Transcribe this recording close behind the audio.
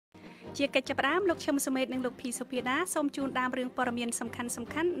ជាកិច្ចចាប់ផ្ដើមលោកឈឹមសុមេតនិងលោកភីសុភាដាសូមជូនដើមរឿងព័ត៌មានសំ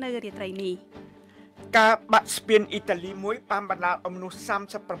ខាន់នៅរាត្រីនេះការបាក់ស្ពានអ៊ីតាលីមួយបានបណ្ដាលឲ្យមនុស្ស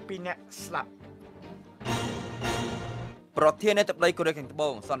37នាក់ស្លាប់ប្រធានាធិបតីកូរ៉េខាងត្បូ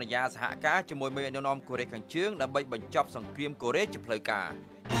ងសន្យាសហការជាមួយមេដឹកនាំកូរ៉េខាងជើងដើម្បីបញ្ចប់សង្គ្រាមកូរ៉េជាផ្លូវការ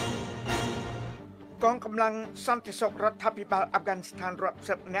កងកម្លាំងសន្តិសុខរដ្ឋាភិបាលអាហ្វហ្គានីស្ថានរាប់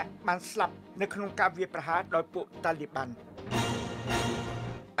សិបនាក់បានស្លាប់នៅក្នុងការវាយប្រហារដោយពួកតាលីបាន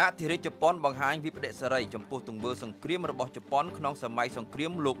អធិរាជជប៉ុនបង្ហាញវិបដិសេរីចំពោះទង្វើសង្គ្រាមរបស់ជប៉ុនក្នុងសម័យសង្គ្រា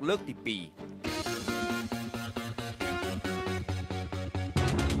មលោកលើកទី2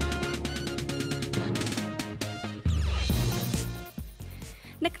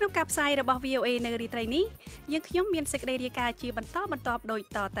នៅក្នុងការផ្សាយរបស់ VOA នៅរាត្រីនេះយើងខ្ញុំមានសេចក្តីរាយការណ៍ជាបន្តដូច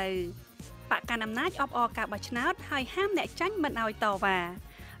តទៅបកកណ្ដាលអំណាចអបអរការបោះឆ្នោតហើយហាមអ្នកចាញ់មិនឲ្យតវ៉ា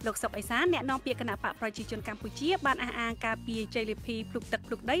លោកសុកអេសានអ្នកនាំពាក្យគណៈបកប្រជាជនកម្ពុជាបានអះអាងការពីជ័យលាភីភ្លុកទឹក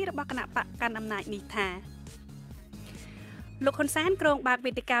ភ្លុកដីរបស់គណៈបកកាន់អំណាចនេះថាលោកហ៊ុនសែនក្រុងបើក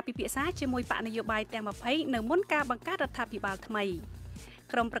វេទិកាពិភាក្សាជាមួយបកនយោបាយទាំង20នៅមុនការបង្កើតរដ្ឋាភិបាលថ្មី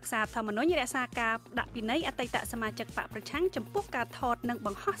ក្រុមប្រឹក្សាធម្មនុញ្ញរក្សាការដាក់ពិន័យអតីតសមាជិកបកប្រឆាំងចំពោះការថតនិងប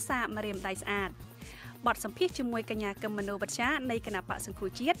ង្ហោះសារម្រាមដៃស្អាតបទសម្ភាសន៍ជាមួយកញ្ញាកឹមមនោវិជ្ជានៃគណៈបកសង្គ្រោះ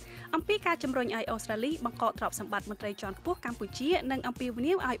ជាតិអំពីការជំរុញឲ្យអូស្ត្រាលីបង្កកទ្រព្យសម្បត្តិមន្ត្រីជាន់ខ្ពស់កម្ពុជានិងអំពីវិ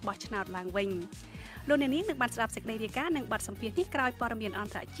និយោគឲ្យបោះឆ្នោតឡើងវិញលោកអ្នកនាងនឹងបានស្ដាប់សេចក្តីរាយការណ៍និងបទសម្ភាសន៍នេះក្រោយព័ត៌មានអ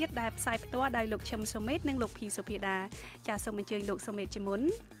ន្តរជាតិដែលផ្សាយផ្ទាល់ដោយលោកឈឹមសុមេតនិងលោកភីសុភាដាចាសសូមអញ្ជើញលោកសុមេតជាមុន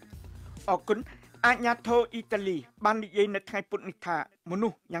អរគុណអាជ្ញាធរអ៊ីតាលីបាននិយាយនៅថ្ងៃពុធនេះថាមនុ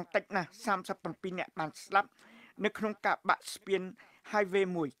ស្សយ៉ាងតិចណាស់37នាក់បានស្លាប់នៅក្នុងការបាក់ស្ពាន Highway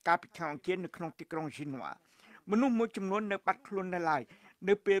 1កាលពីខែអង្គារនៅក្នុងទីក្រុងហ្ស៊ីណូវ៉ាមនុស្សមួយចំនួននៅបាត់ខ្លួននៅឡើយ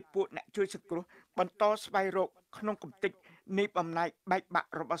នៅពេលពួកអ្នកជួយសង្គ្រោះបន្តស្វែងរកក្នុងគំនិតនៃបំណែកបែកបាក់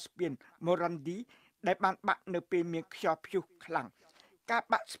របស់ស្ពាន Morandi ដែលបានបាក់នៅពេលមានខ្យល់ព្យុះខ្លាំងការ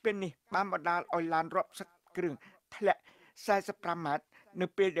បាក់ស្ពាននេះបានបណ្ដាលឲ្យឡានរាប់សិបគ្រឿងធ្លាក់45ម៉ែត្រនៅ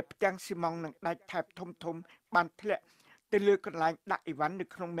ពេលដែលផ្ទាំងស៊ីម៉ង់និងដែកថែបធំបានធ្លាក់ទៅលើកន្លែងដាក់អីវ៉ាន់នៅ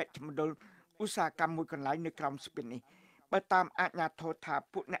ក្នុងមជ្ឈមណ្ឌលឧស្សាហកម្មមួយកន្លែងនៅក្រោមស្ពាននេះបើតាមអាជ្ញាធរថា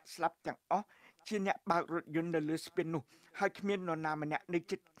ពួកអ្នកស្លាប់ទាំងអស់ជាអ្នកបើករថយន្តនៅលើស្ពាននោះហើយគ្មាននរណាម្នាក់នៅ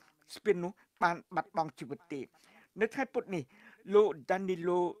ជិតស្ពាននោះបានបាត់បង់ជីវិតទេនៅថ្ងៃពុធនេះលោក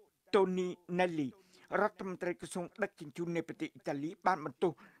Danilo Toninelli រដ្ឋមន្ត្រីក្រសួងដឹកជញ្ជូននៃប្រទេសអ៊ីតាលីបានបន្ទោ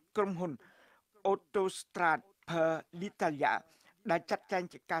សក្រុមហ៊ុន Autostrade per l'Italia ដែលចាត់ចែង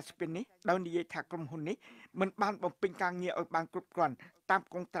កិច្ចការស្ពាននេះដោយនិយាយថាក្រុមហ៊ុននេះមិនបានបំពេញការងារឲ្យបានគ្រប់គ្រាន់តាម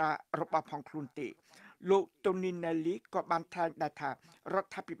កុងត្រារបស់ផងខ្លួនទេលោក Toninelli ក៏បានថ្លែងដែរថារ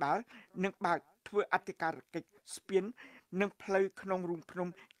ដ្ឋាភិបាលនឹងបើកធ្វើអធិការកិច្ចស្ពាននិងផ្លូវក្នុងរូងភ្នំ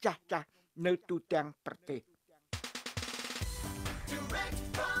ចាស់ៗនៅទូទាំងប្រទេស Direct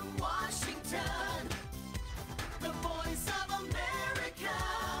from Washington, the voice of America,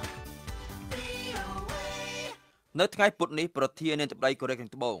 VOA. នៅថ្ងៃពុធនេះប្រធានាធិបតីកូរ៉េខា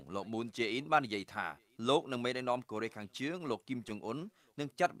ងត្បូងលោកមូនជេអ៊ីនបាននិយាយថាលោកនិងមេដឹកនាំកូរ៉េខាងជើងលោកគីមចុងអ៊ុននឹង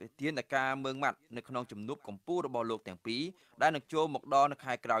ចាត់វិធានការមើងម៉ាត់នៅក្នុងជំនួបកម្ពុជារបស់លោកទាំងពីរដែលនឹងចូលមកដល់នៅ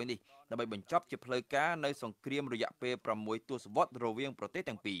ខែក្រោយនេះដើម្បីបញ្ចប់ជាផ្លូវការនៅសង្គ្រាមរយៈពេល6ទសវត្សរ៍រវាងប្រទេស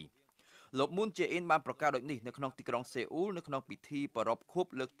ទាំងពីរលោកមូនជេអ៊ីនបានប្រកាសដូចនេះនៅក្នុងទីក្រុងសេអ៊ូលនៅក្នុងពិធីប្រារព្ធខួប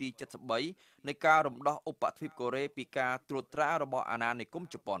លើកទី73នៃការរំដោះឧបទ្វីបកូរ៉េពីការត្រួតត្រារបស់អាណានិគម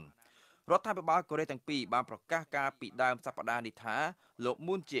ជប៉ុនរដ្ឋាភិបាលកូរ៉េទាំងពីរបានប្រកាសការពីដើមសប្តាហ៍នេះថាលោក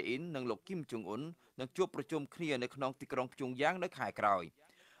មូនជេអ៊ីននិងលោកគីមចុងអ៊ុននឹងជួបប្រជុំគ្នានៅក្នុងទីក្រុងព្យុងយ៉ាងនៅខែក្រោយ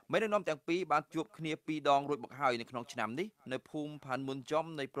មេដឹកនាំទាំងពីរបានជួបគ្នា2ដងរួចមកហើយនៅក្នុងឆ្នាំនេះនៅភូមិផានមុនចំ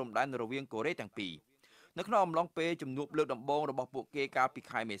នៃព្រំដែនរវាងកូរ៉េទាំងពីរនៅក្នុងអំឡុងពេលជំនួបលើកដំបូងរបស់ពួកគេកាលពី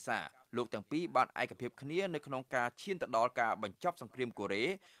ខែមេសាលោកទាំងពីរបានឯកភាពគ្នានៅក្នុងការឈានទៅដល់ការបញ្ចប់សង្គ្រាមកូរ៉េ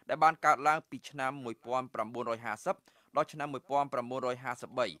ដែលបានកើតឡើងពីឆ្នាំ1950ដល់ឆ្នាំ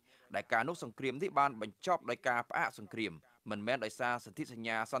1953ដែលការនោះសង្គ្រាមនេះបានបញ្ចប់ដោយការផ្អាកសង្គ្រាមមិនមែនដោយសារសន្ធិសញ្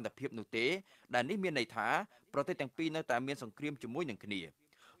ញាសន្តិភាពនោះទេដែលនេះមានន័យថាប្រទេសទាំងពីរនៅតែមានសង្គ្រាមជាមួយនឹងគ្នា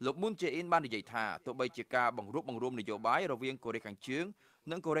លោកមូនជេអ៊ីនបាននិយាយថាទោះបីជាការបង្រួបបង្រួមនយោបាយរវាងកូរ៉េខាងជើង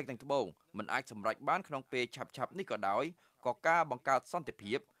និងកូរ៉េខាងត្បូងមិនអាចសម្រេចបានក្នុងពេលឆាប់ៗនេះក៏ដោយក៏ការបង្កើតសន្តិ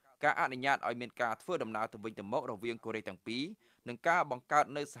ភាពការអនុញ្ញាតឲ្យមានការធ្វើដំណើរទៅវិញទៅមករវាងកូរ៉េទាំងពីរនិងការបង្កើត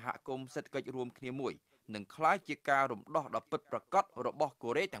នៅសហគមន៍សេដ្ឋកិច្ចរួមគ្នាមួយនឹងក្លាយជាការរំដោះដ៏ពិតប្រាកដរបស់កូ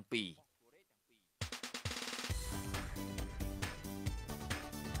រ៉េទាំងពីរ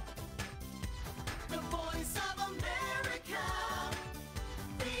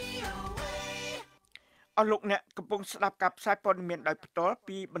អស់លោកអ្នកកំពុងស្ដាប់ការផ្សាយព័ត៌មានដោយផ្ទាល់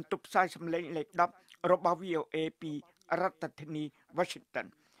ពីបន្ទប់ផ្សាយសម្លេងលេខ10របស់ VOA ពីរដ្ឋធានី Washington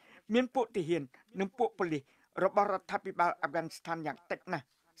មានពួកទាហាននិងពួកប៉ូលីសរបស់រដ្ឋាភិបាលអាហ្វហ្គានីស្ថានយ៉ាងតិចណាស់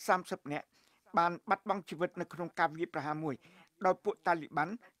30នាក់បានបាត់បង់ជីវិតនៅក្នុងការវាយប្រហារមួយ ដោយពួកតាលីបាន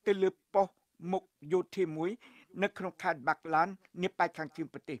ទៅលើប៉ុស្តិ៍មុខយោធាមួយនៅក្នុងខេត្តបាក់ឡាននាប៉ែកខាងជើង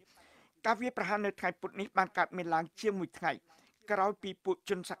ប្រទេសការវាយប្រហារនៅថ្ងៃពុធនេះបានកើតមានឡើងជាង1ថ្ងៃក្រោយពីពួក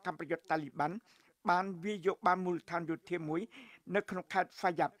ជនសកម្មប្រយុទ្ធតាលីបានបានវាយយកបានមូលដ្ឋានយោធាមួយនៅក្នុងខេត្តហ្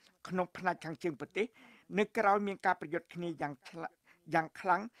វាយ៉ាប់ក្នុងផ្នែកខាងជើងប្រទេសនៅក្រៅមានការប្រយុទ្ធគ្នាយ៉ាងខ្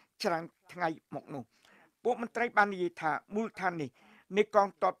លាំងច្រើនថ្ងៃមកនោះពួកមន្ត្រីបាននិយាយថាមូលដ្ឋាននេះនៃកង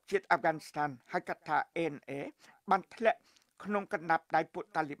ទ័ពជាតិអាហ្វហ្គានីស្ថានហៅកាត់ថា ANA បានធ្លាក់ក្នុងកណ្ដាប់ដៃពួក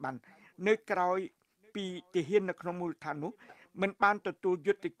តាលីបាននៅក្រោយពីទាហាននៅក្នុងមូលដ្ឋាននោះមិនបានទទួល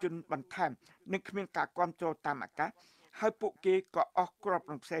យុទ្ធជនបន្ថែមនិងគ្មានការគ្រប់គ្រងតាមអាកាសហើយពួកគេក៏អស់គ្រាប់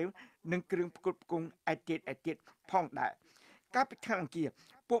រំសេវនិងគ្រឿងផ្គត់ផ្គង់ឯទៀតផងដែរកាលពីថ្ងៃអង្គារ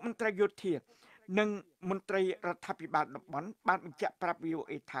ពួកមន្ត្រីយោធានិងមន្ត្រីរដ្ឋាភិបាលតំបន់បានបញ្ជាក់ប្រាប់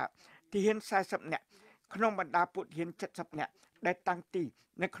VOA ថាទាហាន40នាក់ក្នុងបណ្ដាពួកទាហាន70នាក់ដែលតាំងទី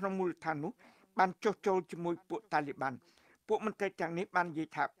នៅក្នុងមូលដ្ឋាននោះបានចុះចូលជាមួយពួកតាលីបានពួកមន្ត្រីទាំងនេះបាននិយាយ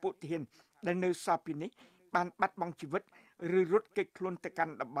ថាពួកទាហានដែលនៅសល់ពីនេះបានបាត់បង់ជីវិតឬរត់គេចខ្លួនទៅកា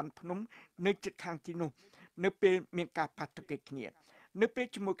ន់តំបន់ភ្នំនៅជិតខាងទីនោះនៅពេលមានការប៉ះទង្គិចគ្នានៅពេល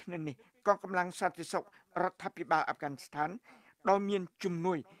ជាមួយគ្នានេះកងកម្លាំងសន្តិសុខរដ្ឋាភិបាលអាហ្វហ្គានីស្ថានដោយមានជំ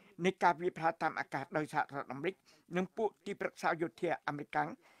នួយនៃការវាយប្រហារតាមអាកាសដោយសហរដ្ឋអាមេរិកនិងពួកទីប្រឹក្សាយោធាអាមេរិក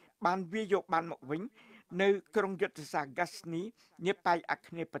បានវាយយកបានមកវិញនៅក្រុងយុទ្ធសាស្ត្រ Ghazni នាប៉ែកអា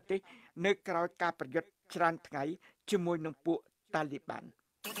គ្នេយ៍ប្រទេសនៅក្រៅការប្រយុទ្ធច្រើនថ្ងៃជាមួយនឹងពួកតាលីបាន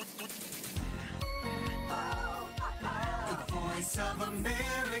The Voice of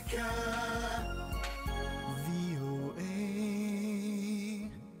America. VOA.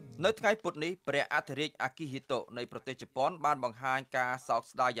 នៅថ្ងៃពុធនេះព្រះអធិរាជអាគីហីតូនៃប្រទេសជប៉ុនបានបង្ហាញការសោក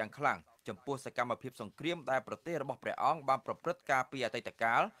ស្ដាយយ៉ាងខ្លាំងចំពោះសកម្មភាពសង្គ្រាមដែលប្រទេសរបស់ព្រះអង្គបានប្រព្រឹត្តកាលពីអតីត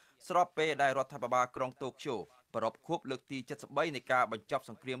កាលស្របពេលដែលរដ្ឋាភិបាលក្រុងតូក្យូប្រារព្ធខួបលើកទី73នៃការបញ្ចប់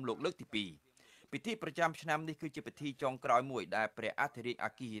សង្គ្រាមលោកលើកទី2ពិធីប្រចាំឆ្នាំនេះគឺជាពិធីចុងក្រោយមួយដែលព្រះអធិរាជអា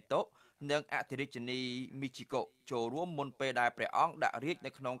គីហីតូនិងអធិរាជនីមីជីកូចូលរួមមុនពេលដែលព្រះអង្គដាក់រាជ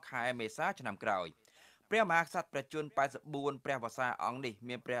នៅក្នុងខែមេសាឆ្នាំក្រោយព្រះមហាក្សត្រព្រះជន្ម84ព្រះវស្សាអង្គនេះ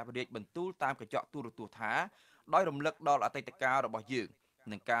មានព្រះរាជបន្ទូលតាមកញ្ចក់ទូរទស្សន៍ថាដោយរំលឹកដល់អតីតកាលរបស់យើង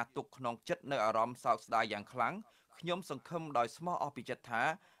នឹងការទុកក្នុងចិត្តនៅអារម្មណ៍សោកស្ដាយយ៉ាងខ្លាំងខ្ញុំសង្ឃឹមដោយស្មោះអស់ពីចិត្តថា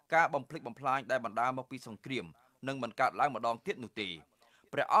ការបំភ្លេចបំផ្លាញដែលបណ្ដាលមកពីសង្គ្រាមនឹងមិនកើតឡើងម្ដងទៀតនោះទេ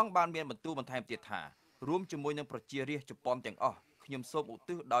ព្រះអង្គបានមានបន្ទូលបន្ថែមទៀតថារួមជាមួយនឹងប្រជារាស្ត្រជប៉ុនទាំងអស់ខ្ញុំសូមឧទ្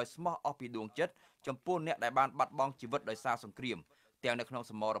ទិសដោយស្មោះអស់ពីដួងចិត្តចំពោះអ្នកដែលបានបាត់បង់ជីវិតដោយសារសង្គ្រាមទាំងនៅក្នុង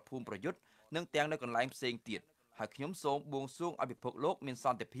សមរភូមិប្រយុទ្ធនិងទាំងនៅកន្លែងផ្សេងទៀតហើយខ្ញុំសូមបួងសួងឲ្យពិភពលោកមានស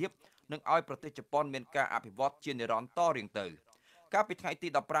ន្តិភាពនិងឲ្យប្រទេសជប៉ុនមានការអភិវឌ្ឍជានិរន្តរ៍តរៀងទៅកាលពីថ្ងៃទី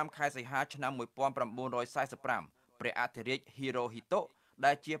15ខែសីហាឆ្នាំ1945ព្រះអធិរាជហ៊ីរ៉ូហ៊ីតូ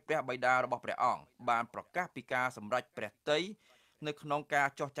ដែលជាព្រះបិតារបស់ព្រះអង្គបានប្រកាសពីការសម្រេចព្រះទ័យនៅក្នុងការ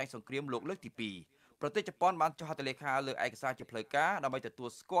ចុះចាញ់សង្គ្រាមលោកលើកទី2ប្រទេសជប៉ុនបានចុះហត្ថលេខាលើឯកសារជាផ្លូវការដើម្បីទទួល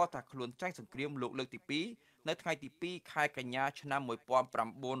ស្គាល់ថាខ្លួនចាញ់សង្គ្រាមលោកលើកទី2នៅថ្ងៃទី2ខែកញ្ញាឆ្នាំ1945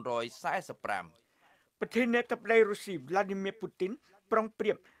ប្រធានាធិបតីរុស្ស៊ី Vladimir Putin ប្រុងប្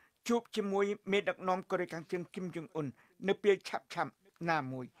រៀបជួបជាមួយមេដឹកនាំកូរ៉េខាងជើង Kim Jong Un នៅពេលឆាប់ណា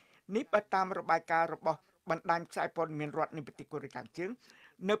មួយនេះបើតាមរបាយការណ៍របស់បណ្ដាញផ្សាយព័ត៌មានរដ្ឋនៃប្រទេសកូរ៉េខាងជើង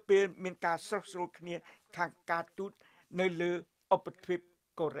នៅពេលមានការស្រោះស្រួលគ្នាខាងការទូតនៅលើឧបទ្វីប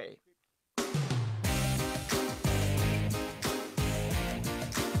កូរ៉េ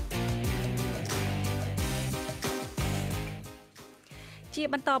ជា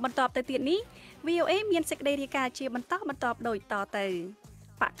បន្តទៅទៀតនេះ VOA មានសេចក្តីរាយការណ៍ជាបន្តដូចតទៅ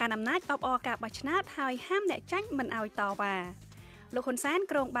បកកណ្ដាលអំណាចអបអរការបោះឆ្នោតហើយហាមអ្នកចាញ់មិនឲ្យតវ៉ាលោកហ៊ុនសែន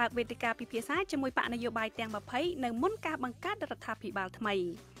ក្រុងបើកវេទិកាពិភាក្សាជាមួយបកនយោបាយទាំង20នៅមុនការបង្កើតរដ្ឋាភិបាលថ្មី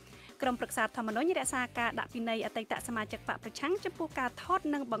ក្រុមប្រឹក្សាធម្មនុញ្ញរក្សាការដាក់ពិន័យអតីតសមាជិកបកប្រឆាំងចំពោះការថត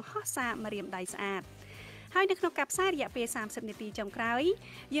និងបង្ហោះសារម្រាមដៃស្អាតហើយនៅក្នុងការផ្សាយរយៈពេល30នាទីចុងក្រោយ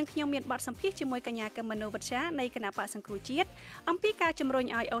យើងខ្ញុំមានបទសម្ភាសន៍ជាមួយកញ្ញាកឹមមនោវិជ្ជានៃគណៈបកសង្គ្រោះជាតិអំពីការជំរុញ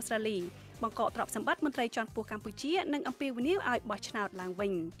ឲ្យអូស្ត្រាលីបង្កកទ្រព្យសម្បត្តិមន្ត្រីជាន់ខ្ពស់កម្ពុជានិងអំពីវិនិយោគឲ្យបោះឆ្នោតឡើងវិ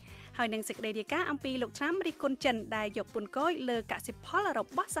ញហើយនឹងសេចក្តីរាយការណ៍អំពីលោកត្រាំរិះគន់ចិនដែលយកពន្ធគយលើកសិផលរ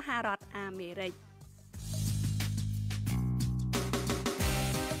បស់សហរដ្ឋអាមេរិក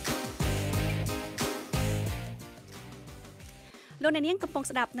លោកអ្នកនាងកំពុង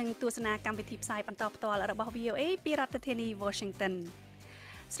ស្ដាប់និងទស្សនាកម្មវិធីផ្សាយបន្តផ្ទាល់របស់ VOA ពីរដ្ឋធានី Washington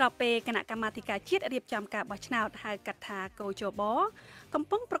ស្របពេលគណៈកម្មាធិការជាតិរៀបចំការបោះឆ្នោតហៅកាត់ថាកោជបកំ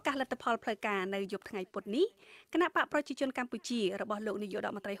ពុងប្រកាសលទ្ធផលផ្លូវការនៅយប់ថ្ងៃពុធនេះគណៈបកប្រជាជនកម្ពុជារបស់លោកនាយករ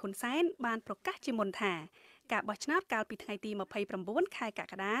ដ្ឋមន្ត្រីហ៊ុនសែនបានប្រកាសជាមុនថាការបោះឆ្នោតកាលពីថ្ងៃទី29ខែក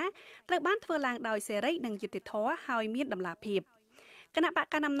ក្កដាត្រូវបានធ្វើឡើងដោយសេរីនិងយុត្តិធម៌ហើយមានតម្លាភាពគណៈបក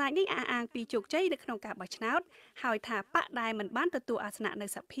កណ្ដាលអំណាចនេះអះអាងពីជោគជ័យនៅក្នុងការបោះឆ្នោតហើយថាបកដែលមិនបានទទួលអាសនៈនៅ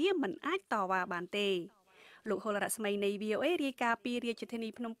សភាមិនអាចតវ៉ាបានទេ លោកហុលរស្មីនៃ VOA រាយការណ៍ពីរាជធានី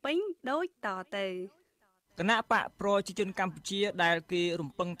ភ្នំពេញដូចតទៅគណៈបកប្រជាជនកម្ពុជាដែលគេរំ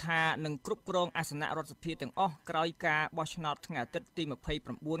ពឹងថានឹងគ្រប់គ្រងអាសនៈរដ្ឋសភាទាំងអស់ក្រោយការបោះឆ្នោតថ្ងៃអាទិត្យទី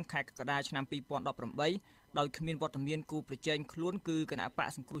29ខែកក្កដាឆ្នាំ2018ដោយគ្មានវត្តមានគូប្រជែងខ្លួនគឺគណៈបក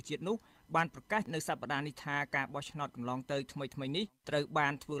សង្គ្រោះជាតិនោះបានប្រកាសនៅសប្តាហ៍នេះថាការបោះឆ្នោតកន្លងទៅថ្មីនេះត្រូវបា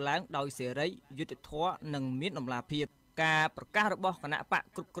នធ្វើឡើងដោយសេរីយុត្តិធម៌និងមានតម្លាភាពការប្រកាសរបស់គណៈបក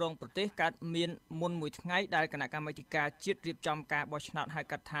គ្រប់គ្រងប្រទេសកើតមានមុនមួយថ្ងៃដែលគណៈកម្មាធិការជាតិរៀបចំការបោះឆ្នោតហៅ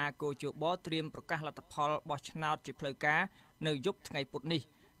កាត់ថាគោជបត្រៀមប្រកាសលទ្ធផលបោះឆ្នោតជាផ្លូវការនៅយប់ថ្ងៃពុធនេះ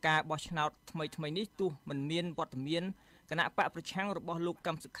ការបោះឆ្នោតថ្មីនេះទោះមិនមានវត្តមានគណៈបកប្រឆាំងរបស់លោក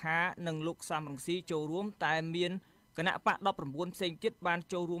កឹមសុខានិងលោកសំរងស៊ីចូលរួមតែមានគណៈបក19ផ្សេងទៀតបាន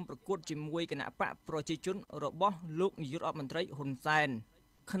ចូលរួមប្រកួតជាមួយគណៈបកប្រជាជនរបស់លោកនាយករដ្ឋមន្ត្រីហ៊ុនសែន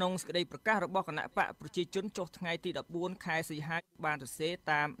ក្នុងសេចក្តីប្រកាសរបស់គណៈបកប្រជាជនចុះថ្ងៃទី14ខែសីហាបានសរសេរ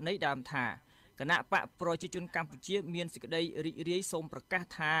តាមន័យដើមថាគណៈបកប្រជាជនកម្ពុជាមានសេចក្តីរីករាយសូមប្រកាស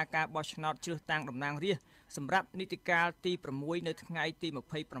ថាការបោះឆ្នោតជ្រើសតាំងតំណាងរាស្ត្រសម្រាប់នីតិកាលទី6នៅថ្ងៃទី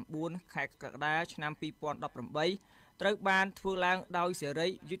29ខែកក្កដាឆ្នាំ2018ត្រូវបានធ្វើឡើងដោយសេរី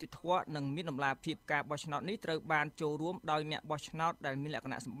យុត្តិធម៌និងមានតម្លាភាពការបោះឆ្នោតនេះត្រូវបានចូលរួមដោយអ្នកបោះឆ្នោតដែលមានលក្ខ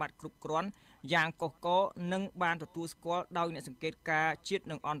ណៈសម្បត្តិគ្រប់គ្រាន់យ៉ាងកុសករនិងបានទទួលស្គាល់ដោយអ្នកសង្កេតការណ៍ជាតិ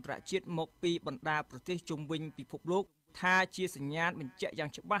និងអន្តរជាតិមកពីបណ្ដាប្រទេសជុំវិញពិភពលោកថាជាសញ្ញាណបញ្ជាក់យ៉ាង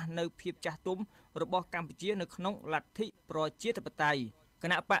ច្បាស់នៅភាពចាស់ទុំរបស់កម្ពុជានៅក្នុងលទ្ធិប្រជាធិបតេយ្យគ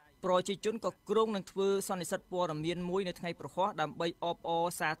ណៈបកប្រជាជនក៏គ្រោងនឹងធ្វើសន្និសីទព័ត៌មានមួយនៅថ្ងៃប្រហ័សដើម្បីអបអរ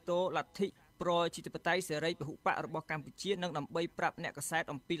សាទរលទ្ធិប្រជាធិបតេយ្យសេរីពហុបករបស់កម្ពុជានិងដើម្បីប្រាប់អ្នកកាសែត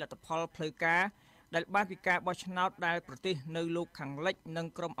អំពីលទ្ធផលផ្លូវការដែលបានពីការបោះឆ្នោតដែលប្រទេសនៅលោកខាងលិចនិង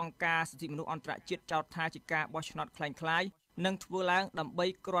ក្រុមអង្គការសិទ្ធិមនុស្សអន្តរជាតិចោទថាជាការបោះឆ្នោតคล้ายៗនិងធ្វើឡើងដើម្បី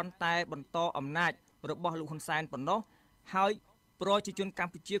គ្រាន់តែបន្តអំណាចរបស់លោកហ៊ុនសែនប៉ុណ្ណោះហើយប្រជាជនក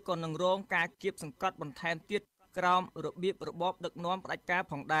ម្ពុជាក៏នឹងរងការគៀបសង្កត់បន្ថែមទៀតក្រោមរបៀបរបបដឹកនាំផ្ដាច់ការ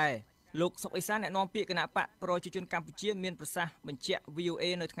ផងដែរលោកសុកអេសានអ្នកនាំពាក្យគណៈបកប្រជាជនកម្ពុជាមានប្រសាសន៍បញ្ជាក់ VOA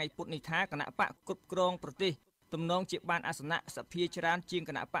នៅថ្ងៃពុធនេះថាគណៈបកគ្រប់គ្រងប្រទេសទំនងជាបានអាសនៈសភាច្រើនជាង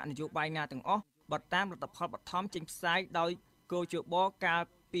គណៈបកនយោបាយណាទាំងអស់បើតាមលទ្ធផលបឋមចេញផ្សាយដោយគោជបកាល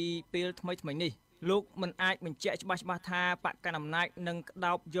ពីពេលថ្មីនេះលោកមិនអាចបញ្ជាក់ច្បាស់ថាបកកណ្ដាលអំណាចនឹងក្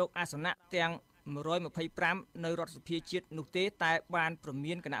តោបយកអាសនៈទាំង125នៅរដ្ឋសភាជាតិនោះទេតែបានព្រ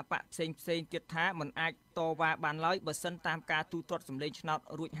មានគណៈបកផ្សេងទៀតថាមិនអាចតវ៉ាបានឡើយបើសិនតាមការទូទាត់សម្លេងឆ្នោត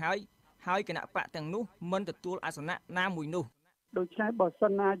រួចហើយគណៈបកទាំងនោះមិនទទួលអាសនៈណាមួយនោះដូច្នេះបើសិ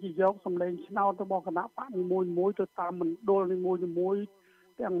នណាជាយកសម្លេងឆ្នោតរបស់គណៈបកនីមួយៗទៅតាមមណ្ឌលនីមួយៗ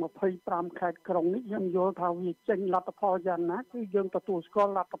ទាំង25ខេត្តក្រុងនេះយើងយល់ថាវាចេញលទ្ធផលយ៉ាងណាគឺយើងទទួលស្គា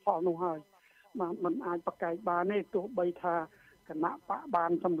ល់លទ្ធផលនោះហើយបាទมันអាចប្រកែកបានទេទោះបីថាគណៈបកបា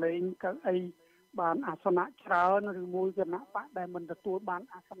នសម្លេងកៅអីបានអាសនៈច្រើនឬមួយគណៈបកដែលមិនទទួលបាន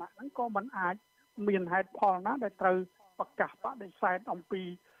អាសនៈហ្នឹងក៏មិនអាចមានហេតុផលណាដែលត្រូវប្រកាសបដិសេធអំពី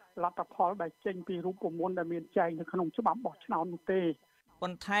លទ្ធផលដែលចេញពីរូបមន្តដែលមានចែងនៅក្នុងច្បាប់បោះឆ្នោតនោះទេប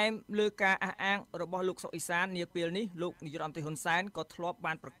ន្ថែមលើការអះអាងរបស់លោកសុកអេសាននាពេលនេះលោកនាយរដ្ឋមន្ត្រីហ៊ុនសែនក៏ធ្លាប់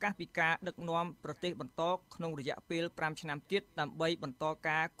បានប្រកាសពីការដឹកនាំប្រទេសបន្តក្នុងរយៈពេល5ឆ្នាំទៀតដើម្បីបន្ត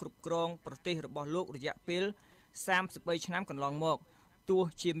ការគ្រប់គ្រងប្រទេសរបស់លោករយៈពេល33ឆ្នាំកន្លងមកទោះ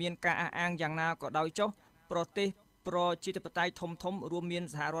ជាមានការអះអាងយ៉ាងណាក៏ដោយចុះប្រទេសប្រជាធិបតេយ្យធំរួមមាន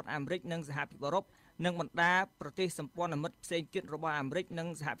សហរដ្ឋអាមេរិកនិងសហភាពអឺរ៉ុបនិងបណ្ដាប្រទេសសម្ព័ន្ធមិត្តផ្សេងទៀតរបស់អាមេរិកនិង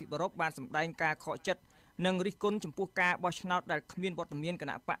សហភាពអឺរ៉ុបបានសម្ដែងការខកចិត្តនិងរិះគន់ចំពោះការបោះឆ្នោតដែលគ្មានវត្តមានគ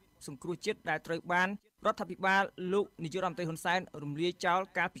ណៈបកសង្គ្រោះជាតិដែលត្រូវបានរដ្ឋាភិបាលលោកនាយករដ្ឋមន្ត្រីហ៊ុនសែនរំលាយចោល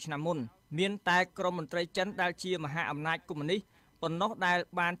កាលពីឆ្នាំមុនមានតែក្រមមន្ត្រីចិនដែលជាមហាអំណាចកុម្មុយនីសប៉ុណ្ណោះដែល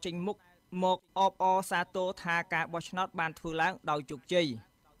បានចេញមុខមកអបអរសាទរថាការបោះឆ្នោតបានធ្វើឡើងដោយជោគជ័យ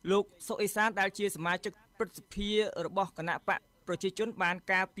លោកសុកអេសានដែលជាសមាជិកព្រឹទ្ធសភារបស់គណៈបកប្រជាជនបាន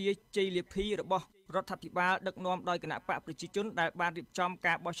ការពារជ័យលាភីរបស់រដ្ឋាភិបាលដឹកនាំដោយគណៈបកប្រជាជនដែលបានរៀបចំ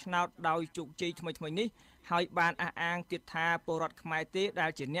ការបោះឆ្នោតដោយជោគជ័យថ្មីនេះហើយបានអះអាងទៀតថាពលរដ្ឋខ្មែរទេដែ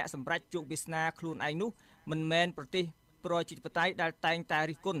លជាអ្នកសម្រេចជោគវាសនាខ្លួនឯងនោះមិនមែនប្រទេសប្រជាធិបតេយ្យដែលតែងតែ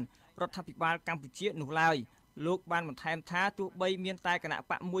រិះគន់រដ្ឋាភិបាលកម្ពុជានោះឡើយលោកបានបន្ថែមថាទោះបីមានតែគណៈ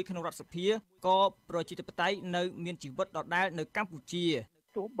បកមួយក្នុងរដ្ឋសភាក៏ប្រជាធិបតេយ្យនៅមានជីវិតដដែលនៅកម្ពុជា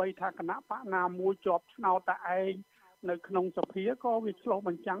ទោះបីថាគណៈបកណាមួយជាប់ឆ្នោតតែឯងនៅក្នុងសភាក៏វាឆ្លុះប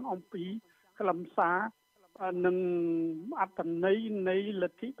ញ្ចាំងអំពីខ្លឹមសារនិងអត្ថន័យនៃល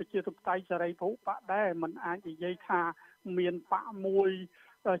ទ្ធិប្រជាធិបតេយ្យសេរីពហុបកដែរมันអាចនិយាយថាមានបកមួយ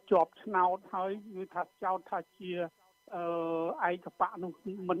ជាប់ឆ្នោតហើយគឺថាចោទថាជាឯកបកនោះ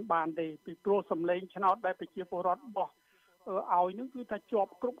មិនបានទេពីព្រោះសម្លេងឆ្នោតដែលប្រជាពលរដ្ឋបោះឲ្យនឹងគឺថាជា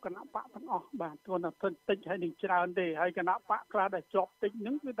ប់គ្រប់គណៈបកទាំងអស់បាទទោះតែតិចហើយនឹងច្រើនទេហើយគណៈបកខ្លះដែលជាប់តិច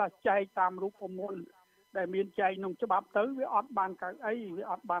នឹងគឺថាចែកតាមរូបមន្ត ដែលមានចែងក្នុងច្បាប់ទៅវាអត់បានកៅអីវា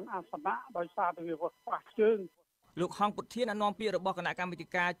អត់បានអាសនៈដោយសារតែវាខ្វះជើង លោកហងពុធានអនុពាក្យរបស់គណៈកម្មាធិ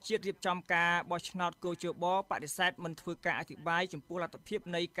ការជាតិរៀបចំការបោះឆ្នោតកោជបបដិសេធមិនធ្វើការអធិប្បាយចំពោះលទ្ធភាព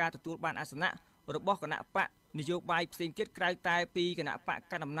នៃការទទួលបានអាសនៈរបស់គណៈបកនយោបាយផ្សេងទៀតក្រៅតែពីគណៈបក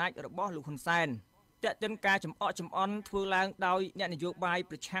កណ្ដាលអំណាចរបស់លោកហ៊ុនសែនតែកតិនការចំអកចំអន់ធ្វើឡើងដោយអ្នកនយោបាយ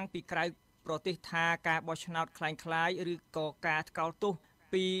ប្រឆាំងពីក្រៅប្រទេសថាការបោះឆ្នោតคล้ายៗឬក៏ការថ្កោលទោស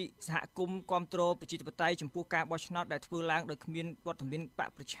ពីសហគមន៍គ្រប់គ្រងប្រជាធិបតេយ្យចំពោះការបោះឆ្នោតដែលធ្វើឡើងដោយគ្មានវត្តមានបក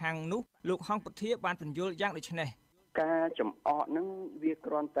ប្រឆាំងនោះលោកហងពុធាបានពន្យល់យ៉ាងដូចនេះ ការចំអកហ្នឹងវា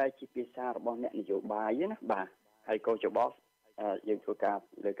គ្រាន់តែជាភាសារបស់អ្នកនយោបាយទេណាបាទហើយក៏ច្បោះយើងធ្វើការ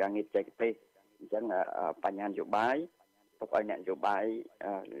លើការងារបច្ចេកទេសអញ្ចឹងបញ្ហានយោបាយទុកឲ្យអ្នកនយោបាយ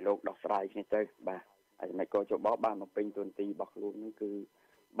លោកដោះស្រាយគ្នាទៅបាទហើយចំណុចក៏ច្បោះបានមកពេញទូនទីរបស់ខ្លួនហ្នឹងគឺ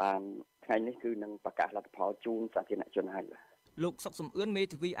បានថ្ងៃនេះគឺនឹងប្រកាសលទ្ធផលជូនសាធារណជនហើយបាទលោកសុកសំអឿនមេ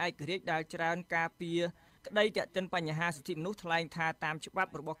ធាវីឯករាជ្យដែលច្រើនការពារក្តីតាក់ទិនបញ្ហាសិទ្ធិមនុស្សថ្លែងថាតាមច្បា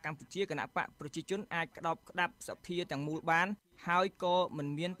ប់របស់កម្ពុជាគណៈបកប្រជាជនអាចក្តោបក្តាប់សភាទាំងមូលបានហើយក៏មិន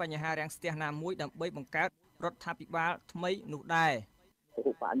មានបញ្ហារាំងស្ទះណាមួយដើម្បីបង្កើតរដ្ឋាភិបាលថ្មីនោះដែរ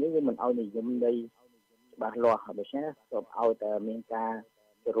ឧបនិយមមិនឲ្យនិយមនៃច្បាស់លាស់ដូច្នេះសូមឲ្យតែមានការ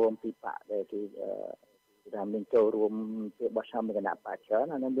រួមពីបកដែលគឺថាមានចូលរួមពីបោះឆ្នោតគណៈបកច្រើន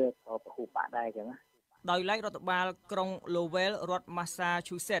អានោះវាក៏ពហុបកដែរចឹងណាដោយឡែករដ្ឋបាលក្រុង Lowell រដ្ឋ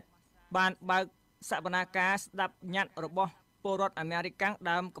Massachusetts បានបើកសវនាការស្ដាប់ញត្តិរបស់ពលរដ្ឋអាមេរិក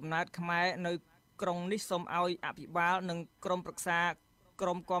ដើមកំណើតខ្មែរនៅក្រុងនេះសូមឲ្យអភិបាលនិងក្រុមប្រឹក្សាក្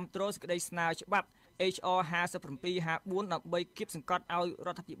រុមគាំទ្រសេចក្តីស្នើច្បាប់ HR 5754ដើម្បីគៀបសង្កត់ឲ្យរ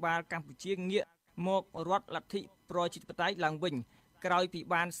ដ្ឋាភិបាលកម្ពុជាងាកមករដ្ឋលទ្ធិប្រជាធិបតេយ្យឡើងវិញក្រោយពី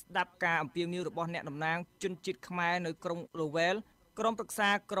បានស្ដាប់ការអំពាវនាវរបស់អ្នកតំណាងជនជាតិខ្មែរនៅក្រុង Lowell ក្រុមប្រឹក្សា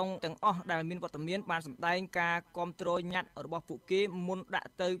ក្រុងទាំងអស់ដែលមានវត្តមានបានសម្ដែងការគាំទ្រញត្តិរបស់ពួកគេមុនដាក់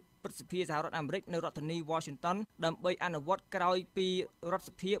ទៅព្រឹទ្ធសភាសហរដ្ឋអាមេរិកនៅរដ្ឋធានី Washington ដើម្បីអនុវត្តក្រោយពីរដ្ឋ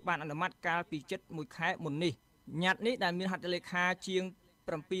សភាបានអនុម័តកាលពីជិត1ខែមុននេះញត្តិនេះដែលមានហត្ថលេខាជាង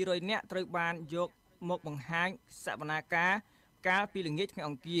700នាក់ត្រូវបានយកមកបង្ហាញសវនាការកាលពីល្ងាចថ្ងៃ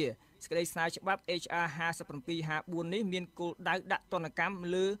អង្គារសេចក្តីស្នើច្បាប់ HR 5754នេះមានគោលដៅដាក់ទណ្ឌកម្ម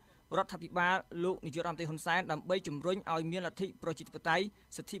លើរដ្ឋាភិបាលលោកនាយករដ្ឋមន្ត្រីហ៊ុនសែនដើម្បីជំរុញឲ្យមានលទ្ធិប្រជាធិបតេយ្យ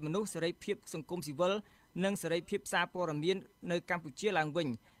សិទ្ធិមនុស្សសេរីភាពសង្គមស៊ីវិលនិងសេរីភាពសារព័ត៌មាននៅកម្ពុជាឡើងវិញ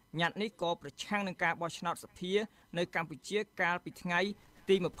ញត្តិនេះក៏ប្រឆាំងនឹងការបោះឆ្នោតសភានៅកម្ពុជាកាលពីថ្ងៃ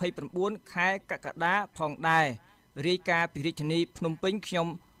ទី29ខែកក្កដាផងដែររាយការណ៍ពីរាជធានីភ្នំពេញខ្ញុំ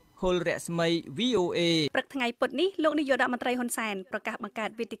ហុលរស្មី VOA ព្រឹកថ្ងៃពុធនេះលោកនាយករដ្ឋមន្ត្រីហ៊ុនសែនប្រកាសបង្កើត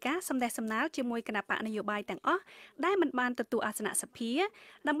វេទិកាសម្ដែងសម្ដាលជាមួយគណៈបកនយោបាយទាំងអស់ដែលមិនបានទទួលអាសនៈសភា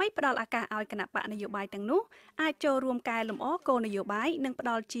ដើម្បីផ្ដល់ឱកាសឲ្យគណៈបកនយោបាយទាំងនោះអាចចូលរួមកែលម្អគោលនយោបាយនិងផ្ដ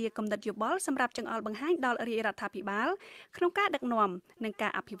ល់ជាគំនិតយោបល់សម្រាប់ចង្អុលបង្ហាញដល់រាជរដ្ឋាភិបាលក្នុងការដឹកនាំនិងកា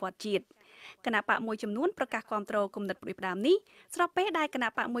រអភិវឌ្ឍជាតិគណៈបកមួយចំនួនប្រកាសគាំទ្រគំនិតផ្ដាំនេះស្របពេលដែលគណៈ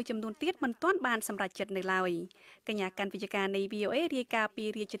បកមួយចំនួនទៀតមិនទាន់បានសម្រេចចិត្តនៅឡើយកញ្ញាកាន់វិជ្ជការនៃ VOA រាយការណ៍ពី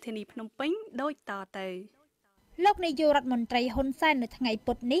រាជធានីភ្នំពេញដូចតទៅលោកនាយករដ្ឋមន្ត្រីហ៊ុនសែននៅថ្ងៃ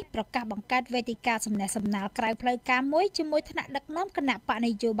ពុធនេះប្រកាសបង្កើតវេទិកាសំណេះសំណាលក្រៅផ្លូវការមួយជាមួយថ្នាក់ដឹកនាំគណៈបកន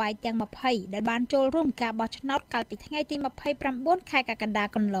យោបាយទាំង20ដែលបានចូលរួមការបោះឆ្នោតកាលពីថ្ងៃទី29ខែកក្កដា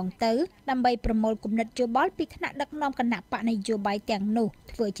កន្លងទៅដើម្បីប្រមូលគំនិតយោបល់ពីថ្នាក់ដឹកនាំគណៈបកនយោបាយទាំងនោះ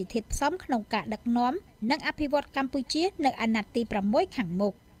ធ្វើជាធាតុផ្សំក្នុងការដឹកនាំនិងអភិវឌ្ឍកម្ពុជានៅអាណត្តិទី6ខាងមុ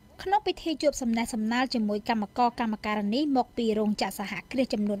ខក្នុងពិធីជួបសំណេះសំណាលជាមួយគណៈកម្មការនីមកពីរោងចក្រសហគ្រាស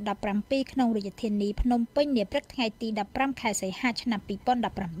ចំនួន17ក្នុងរាជធានីភ្នំពេញនាព្រឹកថ្ងៃទី15ខែសីហាឆ្នាំ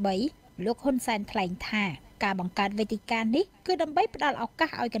2018លោកហ៊ុនសែនថ្លែងថាការបង្កើតវេទិកានេះគឺដើម្បីផ្ដល់ឱកាស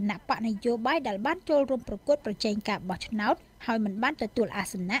ឲ្យគណៈបកនយោបាយដែលបានចូលរួមប្រកួតប្រជែងការបោះឆ្នោតហើយមិនបានទទួលអា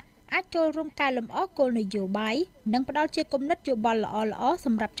សនៈអាចចូលរួមកែលម្អគោលនយោបាយនិងផ្ដល់ជាគំនិតយោបល់ល្អៗស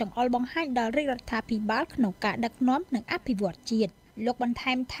ម្រាប់ចង្អុលបង្ហាញដល់រាជរដ្ឋាភិបាលក្នុងការដឹកនាំនិងអភិវឌ្ឍជាតិលោកបន្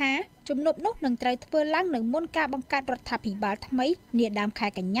ថែមថាជំនួបនោះនឹងត្រូវធ្វើឡើងនៅមុនការបង្កើតរដ្ឋាភិបាលថ្មីនាដើមខែ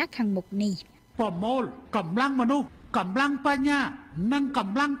កញ្ញាខាងមុខនេះប្រមូលកម្លាំងមនុស្សកម្លាំងបញ្ញានិងក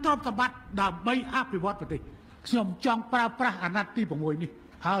ម្លាំងទ្រព្យសម្បត្តិដើម្បីអភិវឌ្ឍប្រទេសខ្ញុំចង់ប្រើប្រាស់អាណត្តិទី6នេះ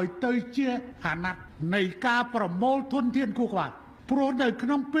ហើយទៅជាអាណត្តិនៃការប្រមូលធនធានគូក្បាលព្រោះនៅក្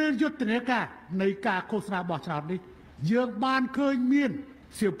នុងពេលយុទ្ធនាការនៃការឃោសនាបោះឆ្នោតនេះយើងបានឃើញមាន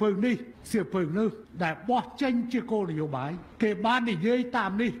សៀវភៅនេះសៀវភៅនោះដែលបោះចេញជាគោលនយោបាយគេបាននិយាយតា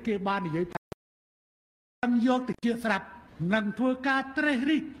មនេះគេបាននិយាយតាមយកទៅជាស្រាប់និងធ្វើការត្រេះ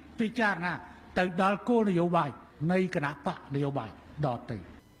រិះពិចារណាទៅដល់គោលនយោបាយនៃគណៈបកនយោបាយដទៃ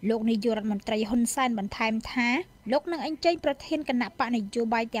លោកនាយករដ្ឋមន្ត្រីហ៊ុនសែនបន្ថែមថាលោកនឹងអញ្ជើញប្រធានគណៈបកនយោ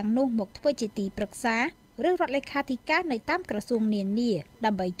បាយទាំងនោះមកធ្វើជាទីប្រឹក្សាឬរដ្ឋលេខាធិការនៅតាមក្រសួងនានា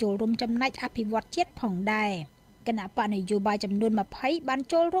ដើម្បីចូលរួមចំណែកអភិវឌ្ឍជាតិផងដែរគ គណៈបកនយោបាយចំនួន20បាន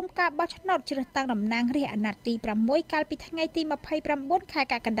ចូលរួមការបោះឆ្នោតជ្រើសតាំងតំណាងរាស្ត្រអាណត្តិទី6កាលពីថ្ងៃទី29ខែ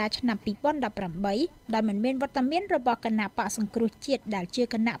កក្កដាឆ្នាំ2018ដោយមិនមានវត្តមានរបស់គណៈបកសង្គ្រោះជាតិដែលជា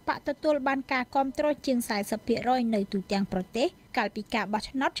គណៈបកទទួលបានការគាំទ្រជាង 40% នៅទូទាំងប្រទេសកាលពីការបោះ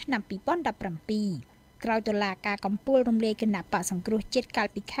ឆ្នោតឆ្នាំ2017ក្រោយតុលាការកំពូលរំលាយគណៈបកសង្គ្រោះជាតិកាល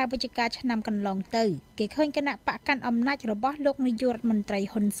ពីខែវិច្ឆិកាឆ្នាំកន្លងទៅគេឃើញគណៈបកកាន់អំណាចរបស់លោកនាយករដ្ឋមន្ត្រី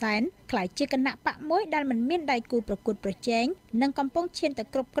ហ៊ុនសែនក្លាយជាគណៈបកមួយដែលមិនមានដៃគូប្រកួតប្រជែងនិងកំពុងឈានទៅ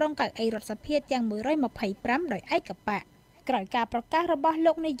គ្រប់គ្រងកៅអីរដ្ឋសភាទាំង125ដោយឯកបកក្រោយការប្រកាសរបស់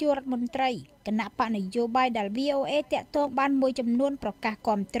លោកនាយករដ្ឋមន្ត្រីគណៈបកនយោបាយដែល VOA តាក់ទងបានមួយចំនួនប្រកាស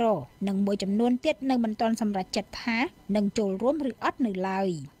គាំទ្រនិងមួយចំនួនទៀតនៅមិនទាន់សម្រេចចិត្តថានឹងចូលរួមឬអត់នៅឡើ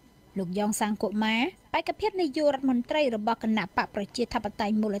យលោកយ៉ងសាងកុមារបេក្ខភាពនាយករដ្ឋមន្ត្រីរបស់គណៈបកប្រជាធិបតេ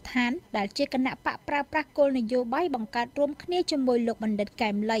យ្យមូលដ្ឋានដែលជាគណៈបកប្រើប្រាស់គោលនយោបាយបង្កើតរួមគ្នាជាមួយលោកបណ្ឌិតកែ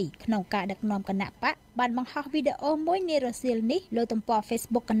មលីក្នុងការដឹកនាំគណៈបកបានបង្ហោះវីដេអូមួយនារសៀលនេះលើទំព័រ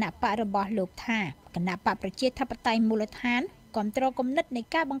Facebook គណៈបករបស់លោកថាគណៈបកប្រជាធិបតេយ្យមូលដ្ឋានគាំទ្រគំនិតនៃ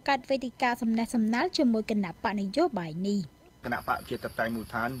ការបង្កើតវេទិកាសំណេះសំណាលជាមួយគណៈបកនយោបាយនេះគណៈបកជាតបតៃមូល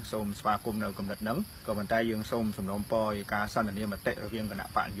ដ្ឋានសូមស្វាគមន៍នៅគំនិតហ្នឹងក៏ប៉ុន្តែយើងសូមសំណូមពរឲ្យការសន្ទនាមតិរវាងគណៈ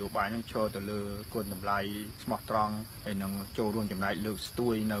បកនយោបាយហ្នឹងឈរទៅលើគុណតម្លៃស្មោះត្រង់ហើយនឹងចូលរួមចំណែកលើកស្ទួ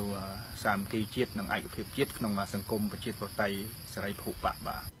យនៅសាមគ្គីជាតិនិងឯកភាពជាតិក្នុងសង្គមប្រជាធិបតេយ្យសេរីពហុបក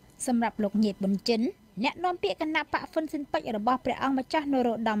បាទសម្រាប់លោកញៀតប៊ុនចិនអ្នកនាំពាក្យគណៈបកហ្វុនស៊ិនពេជ្ររបស់ព្រះអង្គម្ចាស់ន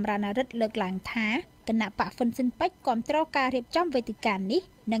រោត្តមរណរដ្ឋលើកឡើងថាគណៈបកហ្វុនស៊ិនពេជ្រគាំទ្រការរៀបចំវេទិកានេះ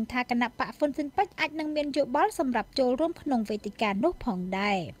និងថាគណៈបកហ្វុនស៊ិនពេជ្រអាចនឹងមានយោបល់សម្រាប់ចូលរួមក្នុងវេទិកានោះផង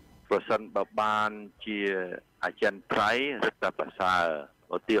ដែរប្រសិនបើបានជាអចិន្ត្រៃយ៍រដ្ឋប្រសើរ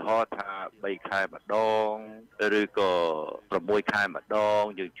ឧទាហរណ៍ថា3ខែម្ដងឬក៏6ខែម្ដង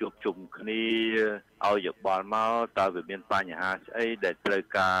យើងជួបជុំគ្នាឲ្យយោបល់មកតើវាមានបញ្ហាស្អីដែលត្រូវ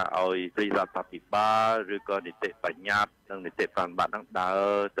ការឲ្យរដ្ឋាភិបាលឬក៏នីតិបញ្ញត្តិនិងនីតិប្រតិបត្តិនឹងដើរ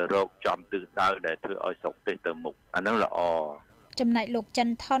ទៅរកចំទិសដៅដែលធ្វើឲ្យស្រុកទេសទៅមុខអានឹងល្អចំណែកលោកចិន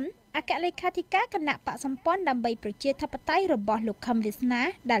ថនអគ្គលេខាធិការគណៈបកសម្ព័ន្ធដើម្បីប្រជាធិបតេយ្យរបស់លោកខឹមវាសនា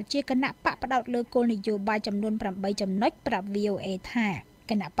ដែលជាគណៈបកផ្ដោតលើគោលនយោបាយចំនួន8ចំណុចប្រាប់ VOA ថា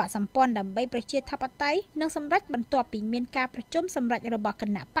គណៈបកសម្ព័ន្ធដើម្បីប្រជាធិបតេយ្យនឹងសម្រេចបន្ទាប់ពីមានការប្រជុំសម្រេចរបស់គ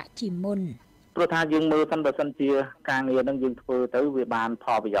ណៈបកជាមុនព្រោះថាយើងមើលសិនបើសិនជាការងារនឹងយើងធ្វើទៅវាបានផ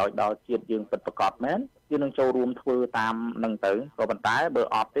លប្រយោជន៍ដល់ជាតិយើងពិតប្រាកដមែនយើងនឹងចូលរួមធ្វើតាមនឹងទៅក៏ប៉ុន្តែបើ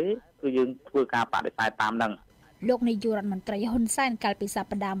អត់ទេគឺយើងធ្វើការបដិសេធតាមនឹងលោកនាយករដ្ឋមន្ត្រីហ៊ុនសែនកាលពីស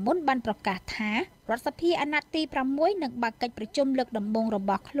ប្តាហ៍មុនបានប្រកាសថារដ្ឋសភាអាណត្តិទី6នឹងបើកកិច្ចប្រជុំលើកដំបូងរ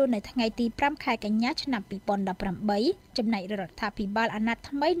បស់ខ្លួននៅថ្ងៃទី5ខែកញ្ញាឆ្នាំ2018ចំណែករដ្ឋាភិបាលអាណត្តិ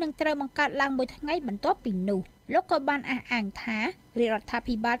ថ្មីនឹងត្រូវបង្កើតឡើងមួយថ្ងៃបន្ទាប់ពីនោះលោកក៏បានអះអាងថារដ្ឋា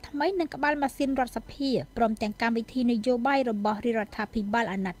ភិបាលថ្មីនឹងក្បាលម៉ាស៊ីនរដ្ឋសភាព្រមទាំងកម្មវិធីនយោបាយរបស់រដ្ឋាភិបាល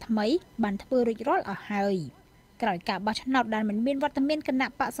អាណត្តិថ្មីបានធ្វើរួចរាល់អស់ហើយក្រោយការបោះឆ្នោតដែលមិនមានវត្តមានគណៈ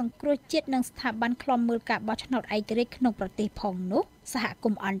បកសង្គ្រោះជាតិនិងស្ថាប័នឃ្លាំមើលការបោះឆ្នោតឯករាជ្យក្នុងប្រទេសផងនោះសហគ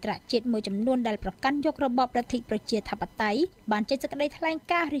មន៍អន្តរជាតិមួយចំនួនដែលប្រកាន់យករបបលទ្ធិប្រជាធិបតេយ្យបានចេញសេចក្តីថ្លែង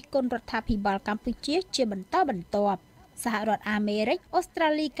ការណ៍រិះគន់រដ្ឋាភិបាលកម្ពុជាជាបន្តបន្ទាប់សហរដ្ឋអាមេរិកអូស្ត្រា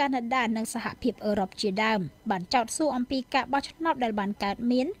លីកាណាដានិងសហភាពអឺរ៉ុបជាដើមបានចោទសួរអំពីការបោះឆ្នោតដែលបានកើត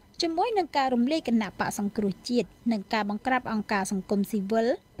មានជាមួយនឹងការរំលាយគណៈបកសង្គ្រោះជាតិនិងការបង្ក្រាបអង្គការសង្គមស៊ីវិល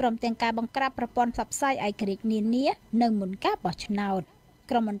ព្រមទាំងការបង្ក្រាបប្រព័ន្ធផ្សព្វផ្សាយឯករាជ្យនានានៅមុនការបោះឆ្នោត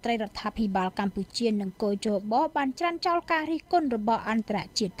ក្រមមន្ត្រីរដ្ឋាភិបាលកម្ពុជានិងគយជបបានច្រានចោលការរិះគន់របស់អន្តរ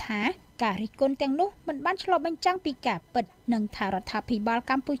ជាតិថាការរិះគន់ទាំងនោះមិនបានឆ្លុះបញ្ចាំងពីការពិតនិងថារដ្ឋាភិបាល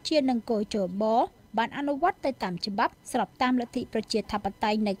កម្ពុជានិងគយជបបានអនុវត្តទៅតាមច្បាប់ស្របតាមលទ្ធិប្រជាធិបតេ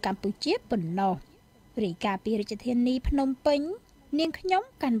យ្យនៅកម្ពុជាប៉ុណ្ណោះរាយការណ៍ពីរាជធានីភ្នំពេញនាងខ្ញុំ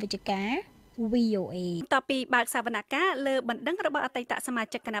កាន់វិជ្ជការ VOA តពីបើកសវនកម្មលើបណ្ដឹងរបស់អតីតសមា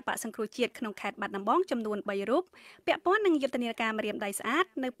ជិកគណៈបកសង្គ្រោះជាតិក្នុងខេត្តបាត់ដំបងចំនួន3រូបពាក់ព័ន្ធនឹងយុទ្ធនាការម្រាមដៃស្អាត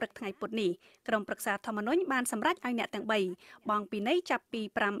នៅព្រឹកថ្ងៃពុធនេះក្រុមប្រឹក្សាធម្មនុញ្ញបានសម្រេចឲ្យអ្នកទាំង3បង់ពីនៃចាប់ពី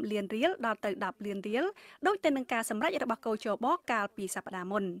5លានរៀលដល់ទៅ10លានរៀលដោយទៅនឹងការសម្រេចរបស់កោជបកាលពីសប្តាហ៍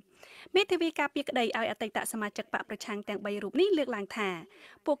មុនមេធាវីការពីក្តីឲ្យអតីតសមាជិកបកប្រឆាំងទាំង3រូបនេះលើកឡើងថា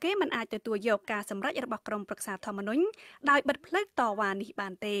ពួកគេមិនអាចទទួលយកការសម្រេចរបស់ក្រុមប្រឹក្សាធម្មនុញ្ញដោយបិទផ្លូវតវ៉ានេះបា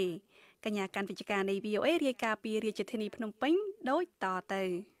នទេកញ្ញាកាន់វិជ្ជការនៃ VOA រាយការណ៍ពីរាជធានីភ្នំពេញដូចតទៅ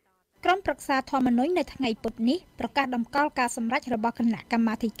ក្រុមប្រឹក្សាធម្មនុញ្ញនៅថ្ងៃពុធនេះប្រកាសតម្កល់ការសម្រេចរបស់គណៈកម្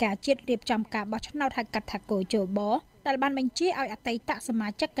មាធិការជាតិរៀបចំការបោះឆ្នោតហៅកាត់ថាកោជបដែលបានបញ្ជាឲ្យអតីតសមា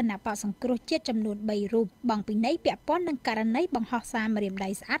ជិកគណៈបកសង្គ្រោះជាតិចំនួន3រូបបង់ពីនៃពាក់ព័ន្ធនឹងករណីបង្ហោះសារម្រាមដៃ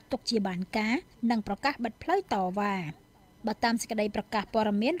ស្អាតទុកជាបានការនិងប្រកាសបិទផ្លូវតវ៉ាបើតាមសេចក្តីប្រកាសព័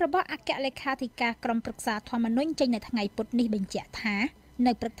ត៌មានរបស់អគ្គលេខាធិការក្រុមប្រឹក្សាធម្មនុញ្ញចេញនៅថ្ងៃពុធនេះបញ្ជាក់ថា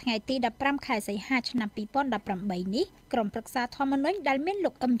នៅព្រឹកថ្ងៃទី15ខែសីហាឆ្នាំ2018នេះក្រុមប្រឹក្សាធម្មនុញ្ញដែលមានលោ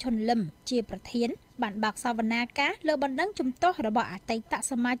កអឹមឈុនលឹមជាប្រធានបានបើកសវនាការលើបណ្ដឹងជំទាស់របស់អតីត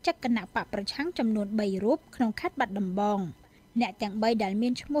សមាជិកគណៈបកប្រឆាំងចំនួន3រូបក្នុងខេត្តបាត់ដំបងអ្នកទាំង3ដែលមា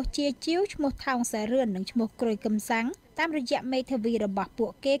នឈ្មោះជាជីវឈ្មោះថោងសារឿននិងឈ្មោះក្រួយកឹមសាំងតាមរយៈមេធាវីរបស់ពួ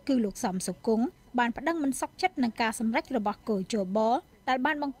កគេគឺលោកសំសុគង្គបានប្តឹងមិនសុខចិត្តនឹងការសម្រេចរបស់គូជបដែល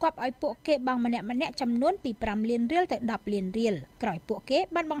បានបង្គាប់ឲ្យពួកគេបង់ម្នាក់ចំនួនពី5លានរៀលទៅ10លានរៀលក្រោយពួកគេ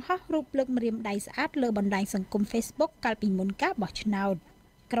បានបង្ហោះរូបលើកម្រាមដៃស្អាតលើបណ្ដាញសង្គម Facebook កាលពីមុនការបោះឆ្នោត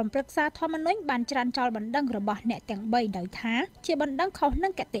ក្រុមប្រឹក្សាធម្មនុញ្ញបានច្រានចោលបណ្ដឹងរបស់អ្នកទាំង3ដោយថាជាបណ្ដឹងខុសនឹ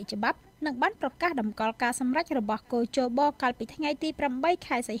ងគតិច្បាប់និងបានប្រកាសតម្កល់ការសម្រេចរបស់គូជបកាលពីថ្ងៃទី8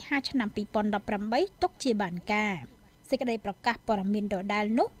ខែសីហាឆ្នាំ2018ទុកជាបានការសេចក្តីប្រកាសព័ត៌មានដដែល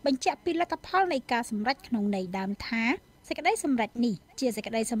នោះបញ្ជាក់ពីលទ្ធផលនៃការសម្រេចក្នុងន័យដើមថាសេចក្តីសម្រេចនេះជាសេច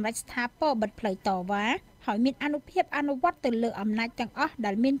ក្តីសម្រេចស្ថាពរបិទផ្លូវតវ៉ាហើយមានអានុភាពអនុវត្តទៅលើអំណាចទាំងអស់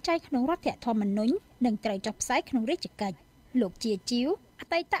ដែលមានចែងក្នុងរដ្ឋធម្មនុញ្ញនិងត្រូវចុះផ្សាយក្នុងរាជកិច្ចលោកជាជីវអ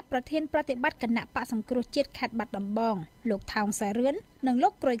តីតប្រធានប្រតិបត្តិគណៈបកសង្គ្រោះជាតិខេត្តបាត់ដំបងលោកថោងសារឿននិងលោ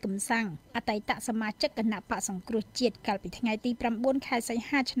កក្រួយកឹមសាំងអតីតសមាជិកគណៈបកសង្គ្រោះជាតិកាលពីថ្ងៃទី9ខែសី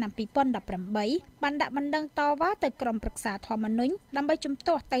ហាឆ្នាំ2018បានដាក់បណ្ដឹងតវ៉ាទៅក្រុមប្រឹក្សាធម្មនុញ្ញដើម្បីជំ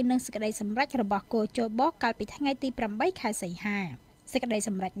ទាស់ទៅនឹងសេចក្តីសម្រេចរបស់គូជបកាលពីថ្ងៃទី8ខែសីហាសេចក្តីស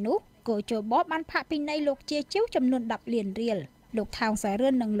ម្រេចនោះគូជបបានផាកពិន័យលោកជាជីវចំនួន10លានរៀលលោកថោងសារឿ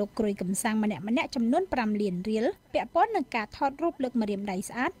ននិងលោកក្រួយកឹមសាំងម្នាក់ចំនួន5លានរៀលពាក់ព័ន្ធនឹងការថតរូបលើកម្រាមដៃ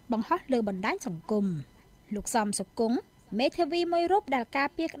ស្អាតបង្ហោះលើបណ្ដាញសង្គមលោកសំសុគង្គមេធាវីមួយរូបដែលការ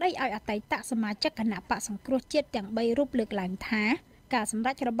ពារក្តីឲ្យអតីតសមាជិកគណៈបកសង្គ្រោះជាតិទាំង3រូបលើកឡើងថាការសម្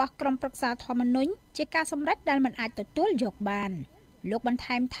រេចរបស់ក្រុមប្រឹក្សាធម្មនុញ្ញជាការសម្រេចដែលមិនអាចទទួលយកបានលោកបន្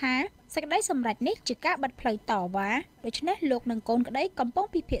ថែមថាសេចក្តីសម្រេចនេះជាការបិទផ្លូវតវ៉ាដូច្នេះលោកនិងកូនក្តីកំពុង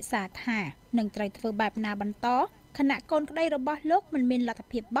ពិភាក្សាថានឹងត្រូវធ្វើបែបណាបន្តខណៈកូនក្តីរបស់លោកមិនមានលទ្ធ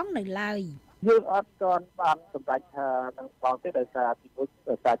ភាពបង់នៅឡើយយើងអត់ទាន់បានសម្រេចថានឹងបង់ទេដោយសារទីមួយ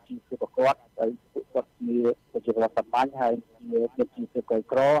ដោយសារជីវភាពគាត់ហើយគាត់ជារដ្ឋសាមញ្ញហើយជាជីវភាពក្រី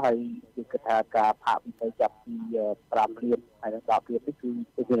ក្រហើយគឺគិតថាការផាកពិន័យចាប់ពី5លានហើយដល់10លាននេះគឺ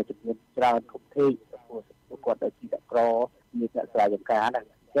មានចំនួនច្រើនធំធេងពួកគាត់ដែលជាអ្នកក្រមានអ្នកស្រ័យចំការហ្នឹង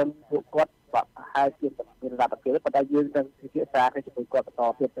អញ្ចឹងពួកគាត់ប្រហែលជាមានលទ្ធភាពប៉ុន្តែយើងនឹងពិភាក្សាជាមួយគាត់បន្ត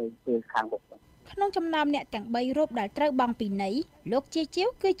ទៀតទៅពេលខាងមុខក្នុងចំណោមអ្នកទាំង3រូបដែលត្រូវបង់ពិន័យលោកជាជីវ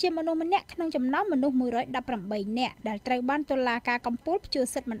គឺជាមនុស្សម្នាក់ក្នុងចំណោមមនុស្ស118នាក់ដែលត្រូវបានតុលាការកំពូលព្យួរ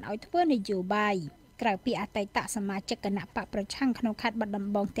សិទ្ធិមិនឲ្យធ្វើនយោបាយក្រៅពីអតីតសមាជិកគណៈបកប្រឆាំងក្នុងខេត្តបាត់ដំ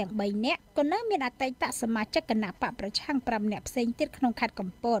បងទាំង3នាក់ក៏នៅមានអតីតសមាជិកគណៈបកប្រឆាំង5នាក់ផ្សេងទៀតក្នុងខេត្តកំ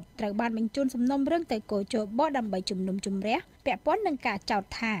ពតត្រូវបានបញ្ជូនសំណុំរឿងទៅគូជបដើម្បីជំនុំជម្រះពាក់ព័ន្ធនឹងការចោទ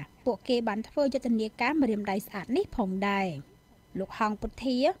ថាពួកគេបានធ្វើយុទ្ធនាការម្រាមដៃស្អាតនេះផងដែរលោកហងពុទ្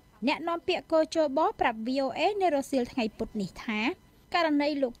ធាអ្នកនាំពាក្យគូជបប្រាប់ VOA នៅរសៀលថ្ងៃពុធនេះថាករណី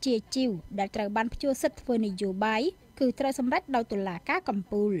លោកជាជីវដែលត្រូវបានព្យួរសិទ្ធិធ្វើនយោបាយគឺត្រូវសម្រេចដោយតុលាការកំ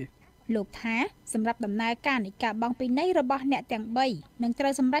ពូលលោកថាសម្រាប់ដំណើរការនៃការបង់ពិន័យរបស់អ្នកទាំង3នឹងត្រូ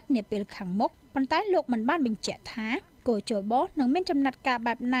វសម្រេចនាពេលខាងមុខប៉ុន្តែលោកមិនបានបញ្ជាក់ថាគូជបនឹងមានចំណាត់ការ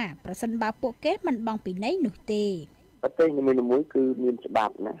បែបណាប្រសិនបើពួកគេមិនបង់ពិន័យនោះទេប្រទេសនីមួយៗគឺមានច្បា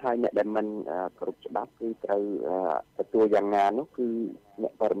ប់ណាហើយអ្នកដែលមិនគ្រប់ច្បាប់គឺត្រូវទទួលយ៉ាងណានោះគឺអ្ន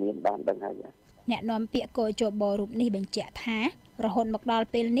កព័ត៌មានបានដឹងហើយអ្នកនាំពាក្យគូជបរូបនេះបញ្ជាក់ថារហូតមកដល់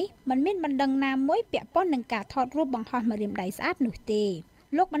ពេលនេះมันមានបណ្ដឹងណាមួយពាក់ព័ន្ធនឹងការថតរូបបង្ហោះម្រាមដៃស្អាតនោះទេ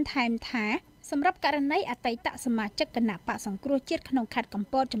លោកបន្ថែមថាសម្រាប់ករណីអតីតសមាជិកគណៈបកសង្គ្រោះជាតិក្នុងខេត្តកំ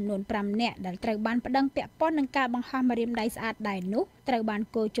ពតចំនួន5នាក់ដែលត្រូវបានប្តឹងពាក់ព័ន្ធនឹងការបង្ហោះម្រាមដៃស្អាតដែរនោះត្រូវបាន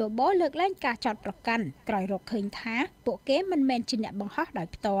គូជបលើកលែងការចោទប្រកាន់ក្រោយរកឃើញថាពួកគេមិនមែនជាអ្នកបង្ហោះដោយ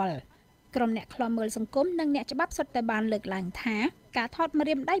ផ្ទាល់ក្រុមអ្នកឃ្លាំមើលសង្គមនិងអ្នកច្បាប់សុទ្ធតែបានលើកឡើងថាការថតម្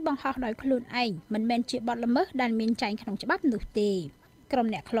រាមដៃបង្ហោះដោយខ្លួនឯងមិនមែនជាបទល្មើសដែលមានចែងក្នុងច្បាប់នោះទេក្រុម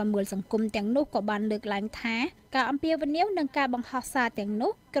អ្នកឃ្លាំមើលសង្គមទាំងនោះក៏បានលើកឡើងថាការអំពាវនាវនិងការបង្ហោះសារទាំង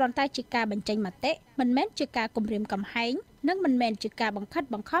នោះគ្រាន់តែជាការបញ្ចេញមតិមិនមែនជាការគំរាមកំហែងនិងមិនមែនជាការបង្ខិត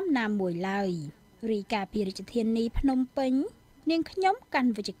បង្ខំណាមួយឡើយរីកាពីរាជធានីភ្នំពេញនាងខ្ញុំកា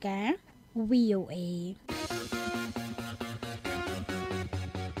ន់វិជ្ជការ VOA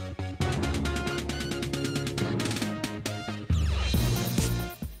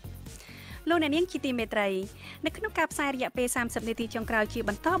លោកអ្នកនាងជាទីមេត្រីនៅក្នុងការផ្សាយរយៈពេល30នាទីចុងក្រោយជា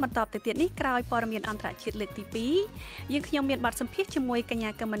បន្តទៅទៀតនេះក្រោយព័ត៌មានអន្តរជាតិលើកទី2យើងខ្ញុំមានបទសម្ភាសន៍ជាមួយកញ្ញា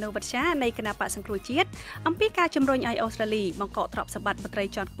កឹមមនោវិជ្ជានៃគណៈបកសង្គ្រោះជាតិអំពីការជំរុញឲ្យអូស្ត្រាលីបង្កកទ្រព្យសម្បត្តិមន្ត្រី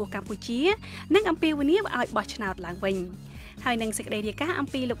ជាន់ខ្ពស់កម្ពុជានិងអំពីវិនិយោគឲ្យបោះឆ្នោតឡើងវិញហើយនឹងសេចក្តីរាយការណ៍អំ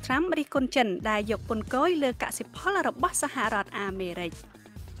ពីលោកត្រាំរិះគន់ចិនដែលយកពន្ធគយលើកសិផលរបស់សហរដ្ឋអាមេរិក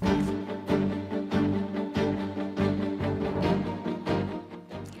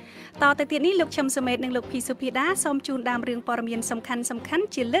តទៅទៀតនេះលោកឈឹមសមេតនិងលោកភីសុភីដាសូមជូនដើមរឿងព័ត៌មានសំខាន់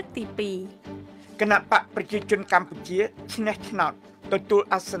ជាលើកទី2 គណៈបកប្រជាជនកម្ពុជាឈ្នះឆ្នោតទទួល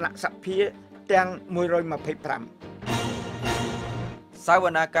អាសនៈសភាទាំង125 សាវ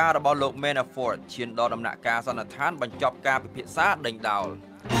នាការរបស់លោក Manafort ឈានដល់ដំណាក់កាលសន្និដ្ឋានបញ្ចប់ការពិភាក្សាដេញដោល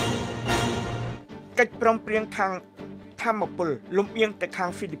កិច្ចព្រមព្រៀងខាងធម្មពលលំអៀងទៅខាង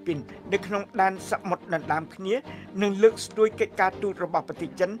ហ្វីលីពីននៅក្នុងដែនសមុទ្រដណ្ដើមគ្នានិងលើកស្ទួយកិច្ចការទូតរបស់ប្រទេស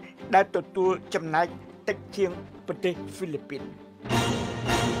ចិនដែលទទួលចំណែកតិចជាងប្រទេសហ្វីលីពីន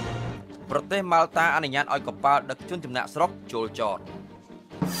ប្រទេសម៉ាល់តាអនុញ្ញាតឲ្យកប៉ាល់ដឹកជនចំណាក់ស្រុកចូលចត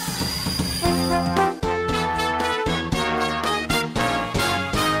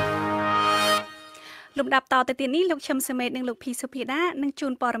លំដាប់តទៅទៀតនេះលោកឈឹមសមេតនិងលោកភីសុភីដានឹងជូ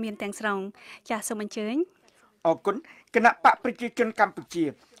នព័ត៌មានទាំងស្រុងចាសសូមអញ្ជើញ អរគុណគណៈបកប្រជាជនកម្ពុជា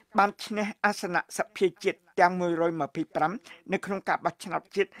បានឈ្នះអាសនៈសភាជាតិទាំង125នៅក្នុងការបោះឆ្នោត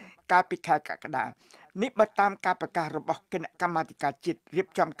ជាតិកាលពីខែកក្កដានេះបើតាមការប្រកាសរបស់គណៈកម្មាធិការជាតិរៀប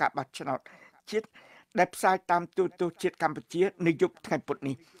ចំការបោះឆ្នោតជាតិដែលផ្សាយតាមទូរទស្សន៍ជាតិកម្ពុជានៅយប់ថ្ងៃពុធ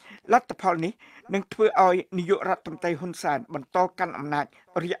នេះលទ្ធផលនេះនឹងធ្វើឲ្យនាយករដ្ឋមន្ត្រីហ៊ុនសែនបន្តកាន់អំណាច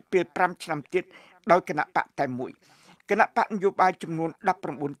រយៈពេល5ឆ្នាំទៀតដោយគណៈបកតែមួយគណៈបកនយោបាយចំនួន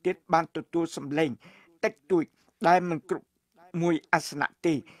19ទៀតបានទទួលសម្លេងតិចតួចដែលមិនគ្រប់មួយអាសនៈ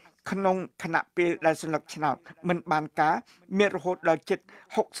ទេក្នុងគណៈពេលដែលសន្លឹកឆ្នោតមិនបានការមានរហូតដល់ជិត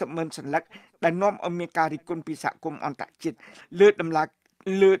 60,000 សន្លឹកដែលនាំឲ្យមានការរិះគន់ពីសហគមន៍អន្តរជាតិលើដំ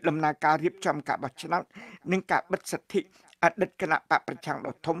ណើរការរៀបចំការបោះឆ្នោតនិងការបិទសិទ្ធិអតីតគណៈបកប្រឆាំង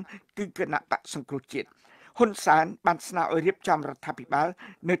ដ៏ធំគឺគណៈបកសង្គ្រោះជាតិហ៊ុនសែនបានស្នើឲ្យរៀបចំរដ្ឋាភិបាល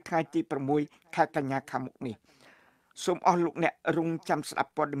នៅថ្ងៃទី6ខែកញ្ញាខាងមុខនេះសូមអស់លោកអ្នករងចាំស្ដា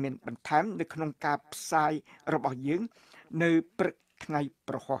ប់ព័ត៌មានបន្ថែមនៅក្នុងការផ្សាយរបស់យើងនៅព្រឹកថ្ងៃ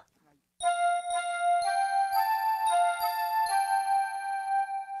ប្រហោះ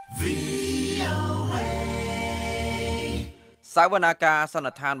សាវនាការសន្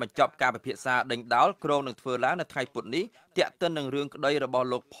និដ្ឋានបញ្ចប់ការពិភាក្សាដេញដោលក្រុងនឹងធ្វើឡើងនៅថ្ងៃពុធនេះទាក់ទិននឹងរឿងក្តីរបស់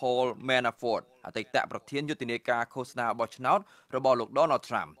លោក Paul Manafort អតីតប្រធានយុទ្ធនាការឃោសនាបោះឆ្នោតរបស់លោក Donald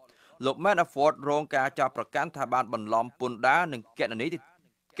Trump លោក Manafort រងការចោទប្រកាន់ថាបានបន្លំពន្ធដារនិងគណ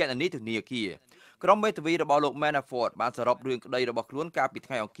នីធនាគារក្រុមមេធាវីរបស់លោក Manafort បានសរុបរឿងក្តីរបស់ខ្លួនកាលពី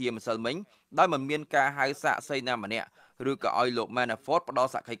ថ្ងៃអង្គារម្សិលមិញដោយមិនមានការហៅសាកសីណាម្នាក់ឬក៏ឲ្យលោក Manafort ផ្ដ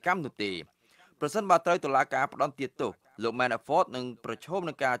ល់សក្ខីកម្មនោះទេប្រសិនបើត្រូវតុលាការផ្ដន្ទាទោសលោក Manafort នឹងប្រឈម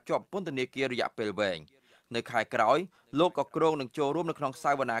នឹងការជាប់ពន្ធនាគាររយៈពេលវែងនៅខែក្រោយលោកក៏គ្រោងនឹងចូលរួមនៅក្នុងស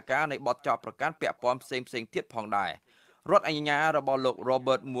វនាការនៃបទចោទប្រកាន់ពាក់ព័ន្ធផ្សេងទៀតផងដែររដ្ឋអាជ្ញារបស់លោក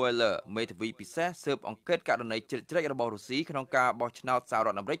Robert Mueller មេធាវីពិសេសស៊ើបអង្កេតករណីជ្រៀតជ្រែករបស់រុស្ស៊ីក្នុងការបោះឆ្នោតសហរ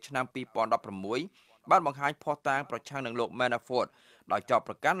ដ្ឋអាមេរិកឆ្នាំ2016បានបង្ហាញភស្តុតាងប្រឆាំងនឹងលោក Manafort ដោយចោទ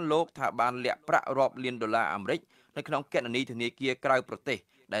ប្រកាន់លោកថាបានលាក់ប្រាក់រាប់លានដុល្លារអាមេរិកនៅក្នុងគណនីធនាគារក្រៅប្រទេស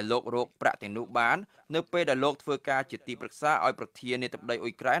ដែលលោករកប្រាក់ទាំងនោះបាននៅពេលដែលលោកធ្វើការជាទីប្រឹក្សាឲ្យប្រធានាធិបតីអ៊ុ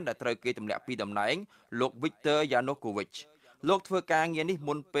យក្រែនដែលត្រូវគេទម្លាក់ពីតំណែងលោក Viktor Yanukovych លោកធ្វើការងារនេះ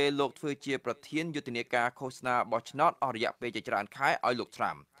មុនពេលលោកធ្វើជាប្រធានយុទ្ធនាការឃោសនាបោះឆ្នោតអស់រយៈពេលជាច្រើនខែឲ្យលោក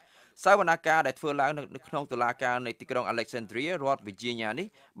Trump សវនាការដែលធ្វើឡើងនៅក្នុងតុលាការនៃទីក្រុង Alexandria រដ្ឋ Virginia នេះ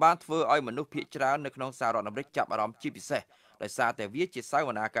បានធ្វើឲ្យមនុស្សភាគច្រើននៅក្នុងសហរដ្ឋអាមេរិកចាប់អារម្មណ៍ជាពិសេសដោយសារតែវាជាសវ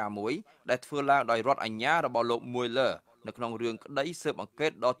នាការមួយដែលធ្វើឡើងដោយរដ្ឋអាជ្ញារបស់លោក Mueller នៅក្នុងរឿងក្តីស៊ើបអង្កេ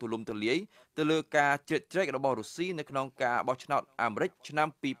តដ៏ទូលំទូលាយទៅលើការជ្រៀតជ្រែករបស់រុស្ស៊ីនៅក្នុងការបោះឆ្នោតអាមេរិកឆ្នាំ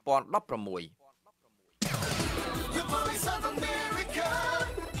2016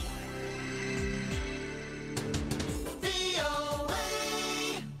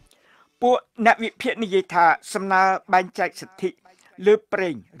 ពួកអ្នកវិភាគនិយាយថាសំណើបែងចែកសិទ្ធិលើប្រេ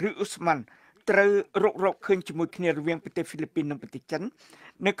ងឬឧស្ម័នត្រូវរកឃើញជាមួយគ្នារវាងប្រទេសហ្វីលីពីននិងប្រទេសចិន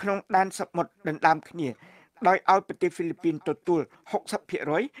នៅក្នុងដែនសមុទ្រដណ្ដើមគ្នាដោយឲ្យប្រទេសហ្វីលីពីនទទួល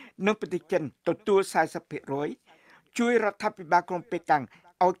 60% និងប្រទេសចិនទទួល 40% ជួយរដ្ឋាភិបាលក្រុងប៉េកាំង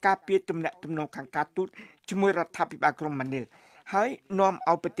ឲ្យការពារទំនាក់ទំនងខាងការទូតជាមួយរដ្ឋាភិបាលក្រុងម៉ានីលហើយនាំ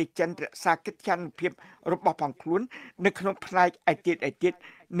ឲ្យប្រទេសចិនរក្សាកិត្តិយសភាពរបស់ផងខ្លួននៅក្នុងផ្នែកឯទៀត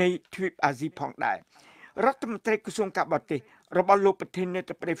នៃទ្វីបអាស៊ីផងដែររដ្ឋមន្ត្រីក្រសួងការបរទេសរបស់លោកប្រធានា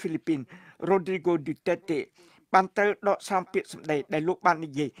ធិបតីហ្វីលីពីន Rodrigo Duterte បានត្រូវដកស្រង់ពាក្យសម្ដីដែលលោកបាន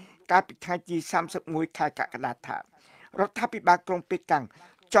និយាយកាលពីថ្ងៃទី31ខែកក្កដាថារដ្ឋាភិបាលក្រុងប៉េកាំង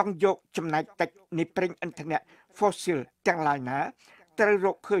ចង់យកចំណែកតិចនៃប្រេងឥន្ធនៈ fossil ទាំងឡាយណាត្រូវរ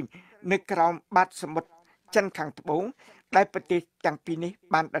កឃើញនៅក្រោមបាតសមុទ្រចិនខាងត្បូងដែលប្រទេសទាំងពីរនេះ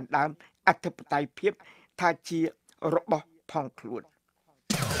បានដណ្ដើមអធិបតេយ្យភាពថាជារបស់ផងខ្លួន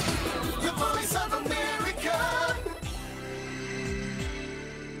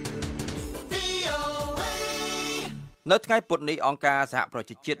VOA នៅថ្ងៃពុធនេះអង្គការសហប្រ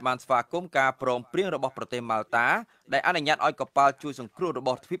ជាជាតិបានស្វាគមន៍ការព្រមព្រៀងរបស់ប្រទេសម៉ាល់តាដែលអនុញ្ញាតឲ្យកប៉ាល់ជួយសង្គ្រោះរប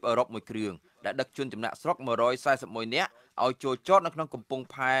ស់ទ្វីបអឺរ៉ុបមួយគ្រឿងដែលដឹកជនចំណាក់ស្រុក141នាក់ឲ្យចូលចតនៅក្នុងកំពង់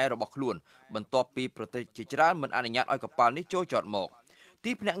ផែរបស់ខ្លួនបន្ទាប់ពីប្រទេសជាច្រើនមិនអនុញ្ញាតឲ្យកប៉ាល់នេះចូលចតមក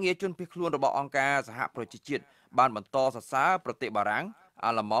ទីភ្នាក់ងារជនភៀសខ្លួនរបស់អង្គការសហប្រជាជាតិបានបន្តសរសើរប្រទេសបារាំង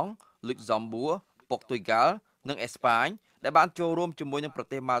អាល្លឺម៉ង់លុចហ្សំបួរប៉ុកទុយហ្គាល់និងអេស្ប៉ាញដែលបានចូលរួមជាមួយនឹងប្រ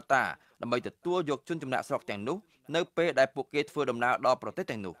ទេសម៉ាល់តាដើម្បីទទួលយកជនចំណាក់ស្រុកទាំងនោះនៅពេលដែលពួកគេធ្វើដំណើរដល់ប្រទេស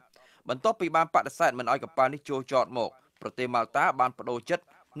ទាំងនោះបន្ទាប់ពីបានបដិសេធមិនឲ្យកប៉ាល់នេះចូលចតមកប្រទេសម៉ាល់តាបានបដូរចិត្ត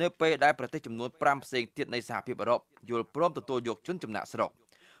នៅពេលដែលប្រទេសចំនួន5ផ្សេងទៀតនៃសហភាពអឺរ៉ុបយល់ព្រមទទួលយកជនចំណាក់ស្រុក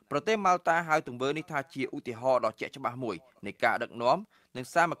ប្រទេសម៉ាល់តាហៅទង្វើនេះថាជាឧទាហរណ៍ដ៏ជាក់ច្បាស់មួយនៃការដឹកនាំនិង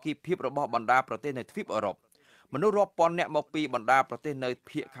សាមគ្គីភាពរបស់បណ្ដាប្រទេសនៅទ្វីបអឺរ៉ុបមនុស្សរាប់ពាន់នាក់មកពីបណ្ដាប្រទេសនៅ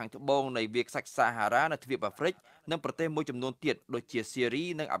ភាគខាងត្បូងនៃវាលខ្សាច់សាហារ៉ានៅទ្វីបអាហ្វ្រិកនិងប្រទេសមួយចំនួនទៀតដូចជាសេរី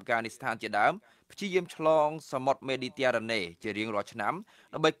និងអាហ្វហ្គានីស្ថានជាដើមព្យាយាមឆ្លងសមុទ្រមេឌីទែរ៉ាណេជារៀងរាល់ឆ្នាំ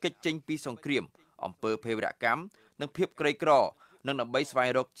ដើម្បីគេចចេញពីសង្គ្រាមអំពើភេរវកម្មនិងភាពក្រីក្រនិងដើម្បីស្វែង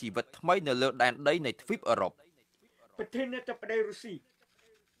រកជីវិតថ្មីនៅលើដែនដីនៃទ្វីបអឺរ៉ុបប្រធានាធិបតីរុស្ស៊ី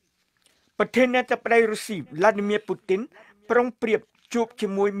វ្លាឌីមៀពូទីនប្រុងប្រៀបជួបជា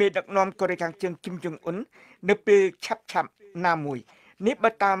មួយមេដឹកនាំកូរ៉េខាងជើងគីមចុងអ៊ុននៅពេលឆាប់ណាមួយនេះ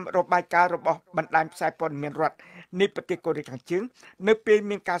បើតាមរបាយការណ៍របស់បណ្ដាញផ្សាយព័ត៌មានរដ្ឋនៃប្រទេសកូរ៉េខាងជើងនៅពេល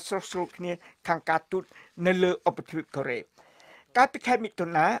មានការស្រោះស្រូលគ្នាខាងការទូតនៅលើឧបទ្វីបកូរ៉េកាលពីខែមិថុ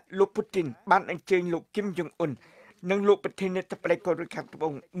នាលោកពូទីនបានអញ្ជើញលោកគីមចុងអ៊ុននិងលោកប្រធានាធិបតីកូរ៉េខាងត្បូ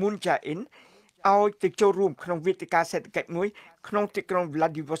ងមូនចាអ៊ិនឲ្យទៅចូលរួមក្នុងវេទិកាសេដ្ឋកិច្ចមួយក្នុងទីក្រុង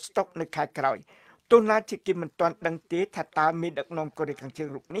Vladivostok នៅខែក្រោយទោះណាជាគេមិនទាន់ដឹងទេថាតើមេដឹកនាំកូរ៉េខាងជើង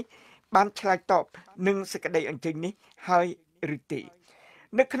រូបនេះបានឆ្លើយតបនឹងសេចក្តីអញ្ជើញនេះហើយឬទេ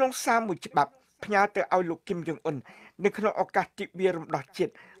នៅក្នុងសារមួយច្បាប់ផ្ញើទៅឲ្យលោកគីមចុងអ៊ុននៅក្នុងឱកាសទិវារំដោះជា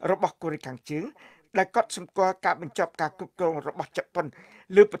តិរបស់កូរ៉េខាងជើងដែលកត់សម្គាល់ការបញ្ចប់ការគ្រប់គ្រងរបស់ជប៉ុន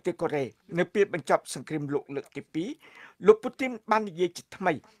លើប្រទេសកូរ៉េនៅពេលបញ្ចប់សង្គ្រាមលោកលើកទី2លោកពូទីនបាននិយាយជាថ្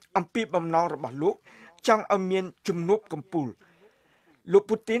មីអំពីបំណងរបស់លោកចង់ឲ្យមានជំនួបកំពូលលោក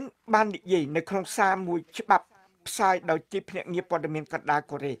ពូទីនបាននិយាយនៅក្នុងសារមួយច្បាប់ផ្សាយដោយទីភ្នាក់ងារព័ត៌មានកណ្ដាល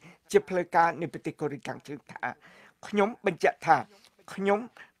កូរ៉េជាផ្លូវការនៃប្រទេសកូរ៉េខាងជើងថាខ្ញុំបញ្ជាក់ថាខ្ញុំ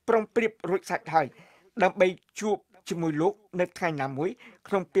ប្រុងប្រៀបរួចស្រេចហើយដើម្បីជួបជាមួយលោកនៅថ្ងៃណាមួយ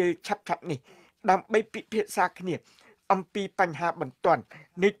ក្នុងពេលឆាប់ៗនេះដើម្បីពិភាក្សាគ្នាអំពីបញ្ហាបន្ទាន់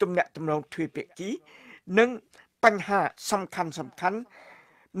នៃទំនាក់ទំនងទ្វេភាគីនិងបញ្ហាសំខាន់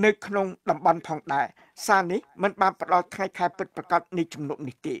នៅក្នុងតំបន់ផងដែរសារនេះមិនបានផ្ដល់ថ្ងៃខែពិតប្រាកដនៃជំនួប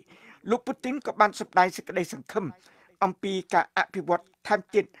នេះទេលោកពូទីនក៏បានសម្ដែងសេចក្តីសង្ឃឹមអំពីការអភិវឌ្ឍថែម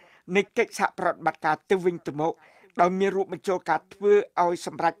ទៀតនៃកិច្ចសហប្រតិបត្តិការទៅវិញទៅមកដោយមានរួមបញ្ចូលការធ្វើឲ្យស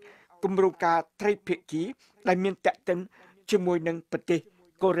ម្រេចគម្រោងការត្រីភាគីដែលមានតេតិនជាមួយនឹងប្រទេស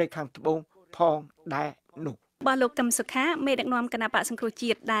កូរ៉េខាងត្បូងផងដែរនោះបាទលោកកឹមសុខាមេដឹកនាំគណៈបកសង្គ្រោះ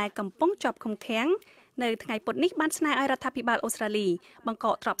ជាតិដែលកំពុងជាប់ឃុំឃាំងនៅថ្ងៃពុធនេះបានស្នើឲ្យរដ្ឋាភិបាលអូស្ត្រាលីបង្ក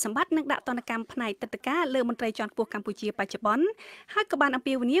កទ្រព្យសម្បត្តិនិងដាក់ទណ្ឌកម្មផ្នែកទឹកដីការលើមន្ត្រីជាន់ខ្ពស់កម្ពុជាបច្ចុប្បន្នហើយក៏បានអំ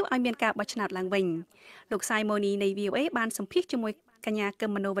ពាវនាវឲ្យមានការបោះឆ្នោតឡើងវិញលោកសៃម៉ូនីនៃ VOA បានសម្ភាសជាមួយកញ្ញាកឹ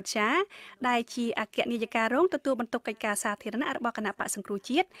មមនោវិជ្ជាដែលជាអគ្គនាយិការរងទទួលបន្ទុកកិច្ចការសាធារណៈរបស់គណៈបកសង្គ្រោះ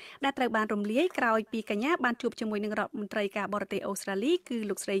ជាតិដែលត្រូវបានរំលាយក្រោយពីកញ្ញាបានជួបជាមួយនឹងរដ្ឋមន្ត្រីការបរទេសអូស្ត្រាលីគឺ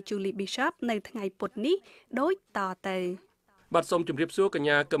លោកស្រី Julie Bishop នៅថ្ងៃពុធនេះដូចតទៅបាទសូមជម្រាបសួរកញ្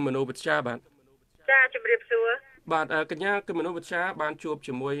ញាកឹមមនោវិជ្ជាបាទចាជម្រាបសួរបាទកញ្ញាកឹមមនោវិជ្ជាបានជួប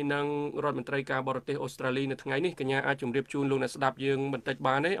ជាមួយនឹងរដ្ឋមន្ត្រីការបរទេសអូស្ត្រាលីនៅថ្ងៃនេះកញ្ញាអាចជម្រាបជូនលោកអ្នកស្ដាប់យើងបន្តិច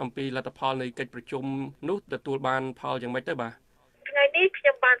បានទេអំពីលទ្ធផលនៃកិច្ចប្រជុំនោះទទួលបានផលយ៉ាងម៉េចទៅបាទថ្ងៃនេះខ្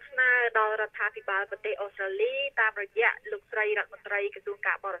ញុំបានស្នើដល់រដ្ឋាភិបាលប្រទេសអូស្ត្រាលីតាមរយៈលោកស្រីរដ្ឋមន្ត្រីក្រសួង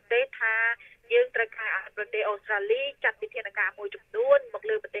ការបរទេសថាយើងត្រូវការឲ្យប្រទេសអូស្ត្រាលីចាត់វិធានការមួយចំនួនមក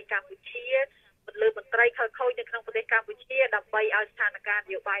លើប្រទេសកម្ពុជាមកលើមន្ត្រីខិលខូចនៅក្នុងប្រទេសកម្ពុជាដើម្បីឲ្យស្ថានភាព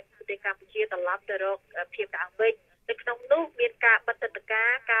នយោបាយប្រទេសកម្ពុជាត្រឡប់ទៅរកភាពដើមវិញនៅក្នុងនោះមានការបិទទឹកដី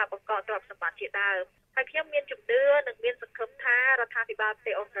ការបង្កកទ្រព្យសម្បត្តិជាដើមហើយខ្ញុំមានជំនឿនិងមានសង្ឃឹមថារដ្ឋាភិបាលប្រ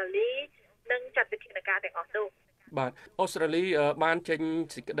ទេសអូស្ត្រាលីនឹងចាត់វិធានការទាំងអស់នោះបាទអូស្ត្រាលីបានចេញ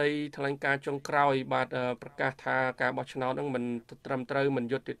សេចក្តីថ្លែងការណ៍ចុងក្រោយបាទប្រកាសថាការបោះឆ្នោតនឹងមិនត្រឹមត្រូវមិន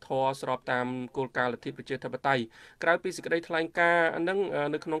យុត្តិធម៌ស្របតាមគោលការណ៍លទ្ធិប្រជាធិបតេយ្យក្រៅពីសេចក្តីថ្លែងការណ៍នឹង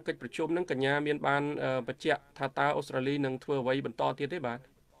នៅក្នុងកិច្ចប្រជុំនឹងកញ្ញាមានបានបញ្ជាក់ថាតើអូស្ត្រាលីនឹងធ្វើអ្វីបន្តទៀតទេបាទ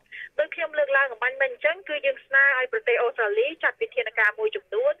ដូចខ្ញុំលើកឡើងអំបញ្ញមិញអញ្ចឹងគឺយើងស្នើឲ្យប្រទេសអូស្ត្រាលីចាត់វិធានការមួយចំ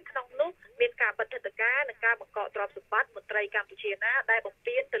នួនក្នុងនោះមានការបិទទឹកដីនិងការបង្កកទ្រព្យសម្បត្តិមន្ត្រីកម្ពុជាណាដែលបំ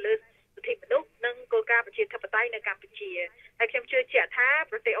ពានទៅលើសិទ្ធិមនុស្សនិងគោលការណ៍ប្រជាធិបតេយ្យនៅកម្ពុជាហើយខ្ញុំជឿជាក់ថា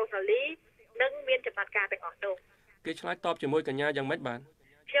ប្រទេសអូស្ត្រាលីនឹងមានចំណាត់ការទាំងអស់នោះគេឆ្លើយតបជាមួយកញ្ញាយ៉ាងម៉េចបាទ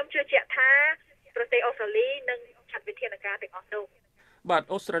ខ្ញុំជឿជាក់ថាប្រទេសអូស្ត្រាលីនឹងចាត់វិធានការទាំងអស់នោះបាទ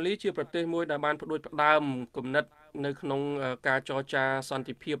អូស្ត្រាលីជាប្រទេសមួយដែលបានផ្ដួចផ្ដើមគំនិត នៅក្នុងការចរចាសន្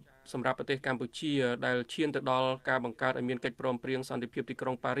តិភាពសម្រាប់ប្រទេសកម្ពុជាដែលឈានទៅដល់ការបង្កើតឲ្យមានកិច្ចព្រមព្រៀងសន្តិភាពទីក្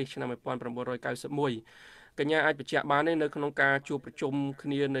រុងប៉ារីសឆ្នាំ1991កញ្ញាអាចបញ្ជាក់បានទេនៅក្នុងការជួបប្រជុំគ្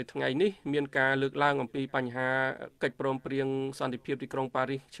នានៅថ្ងៃនេះមានការលើកឡើងអំពីបញ្ហាកិច្ចព្រមព្រៀងសន្តិភាពទីក្រុងប៉ា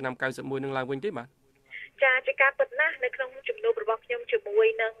រីសឆ្នាំ91នឹងឡើងវិញទេបាទចាជាការពិតណាស់នៅក្នុងជំនួបរបស់ខ្ញុំជាមួយ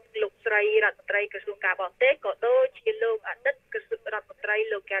នឹងលោកស្រីរដ្ឋមន្ត្រីក្រសួងការបរទេសក៏ដូចជាលោកអតីតក្រសួងរដ្ឋមន្ត្រី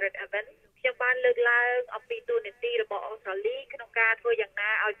លោក Gareth Evans ខ្ញុំបានលើកឡើងអំពីទូនាទីរបស់អូស្ត្រាលីក្នុងការធ្វើយ៉ាងណា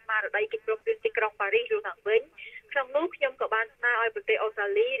ឲ្យស្មារតីកិច្ចព្រមព្រៀងទីក្រុងប៉ារីសរួមឡើងវិញក្នុងនោះខ្ញុំក៏បានស្នើឲ្យប្រទេសអូស្ត្រា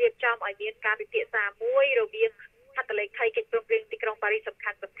លីរៀបចំឲ្យមានការពិភាក្សាមួយរវាងហត្ថលេខីកិច្ចព្រមព្រៀងទីក្រុងប៉ារីសសំ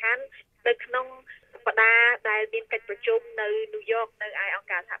ខាន់ៗនៅក្នុងសប្តាហ៍ដែលមានកិច្ចប្រជុំនៅញូវយ៉កនៅឯអង្គ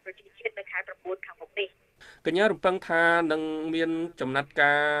ការសហប្រជាជាតិនៅខែ9ខាងមុខនេះកញ្ញារំពឹងថានឹងមានចំណាត់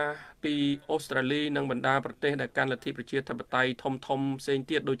ការពីអូស្ត្រាលីនិងបណ្ដាប្រទេសដែលកាន់លទ្ធិប្រជាធិបតេយ្យធំផ្សេង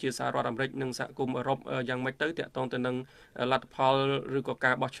ទៀតដូចជាសហរដ្ឋអាមេរិកនិងសហគមន៍អឺរ៉ុបយ៉ាងម៉េចទៅតាក់ទងទៅនឹងលទ្ធផលឬក៏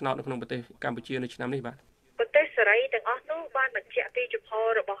ការបោះឆ្នោតនៅក្នុងប្រទេសកម្ពុជានៅឆ្នាំនេះបាទប្រទេសសេរីទាំងអស់នោះបានបញ្ជាក់ពីជំហរ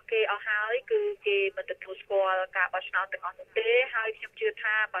របស់គេអស់ហើយគឺគេមិនទទួលស្គាល់ការបោះឆ្នោតទាំងអស់នោះទេហើយខ្ញុំជឿ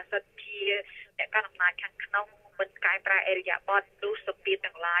ថាបើសិនជាអ្នកកាន់អំណាចខាងក្នុងមិនកែប្រែអរិយាប័ត្រនោះសម្ពាធ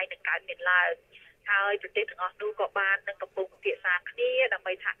ទាំងឡាយនឹងកើតមានឡើងហើយប្រទេសទាំងអស់នោះក៏បាននឹងកំពុងពិភាក្សាគ្នាដើម្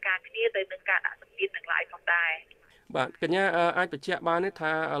បីសហការគ្នាទៅនឹងការដាក់សម្ពាធទាំងឡាយផងដែរបាទកញ្ញាអាចបញ្ជាក់បានទេ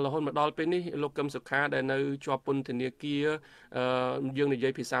ថារហូតមកដល់ពេលនេះលោកកឹមសុខាដែលនៅជាប់ពន្ធនាគារយើងនិយា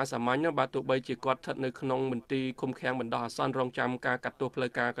យភាសាសាមញ្ញបាទទោះបីជាគាត់ស្ថិតនៅក្នុងមន្ទីរឃុំឃាំងបណ្ដោះអាសន្នរងចាំការកាត់ទោសផ្លូ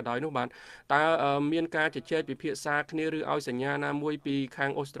វការក៏ដោយនោះបាទតើមានការជជែកពិភាក្សាគ្នាឬឲ្យសញ្ញាណាមួយពីខា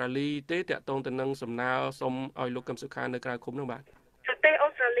ងអូស្ត្រាលីទេតាក់ទងទៅនឹងសំណើសុំឲ្យលោកកឹមសុខានៅក្រៅឃុំនោះបាទប្រទេសអូ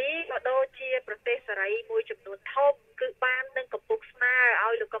ស្ត្រាលីក៏ដូចជាប្រទេសសេរីមួយចំនួនធំគឺបាននឹងកំពុងស្នើឲ្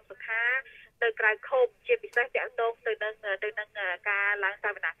យលោកកឹមសុខានៅក្រៅឃុំជាពិសេសតាក់ទងទៅនឹងការឡើងស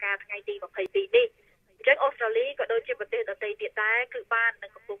វនកម្មថ្ងៃទី22នេះអញ្ចឹងអូស្ត្រាលីក៏ដូចជាប្រទេសដទៃទៀតដែរគឺបាននឹ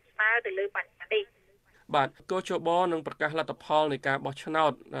ងកំពុងស្នើទៅលើបញ្ហានេះបាទកោជបនឹងប្រកាសលទ្ធផលនៃការបោះឆ្នោ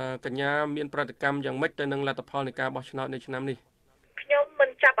តកញ្ញាមានប្រតិកម្មយ៉ាងម៉េចទៅនឹងលទ្ធផលនៃការបោះឆ្នោតនៅឆ្នាំនេះខ្ញុំមិ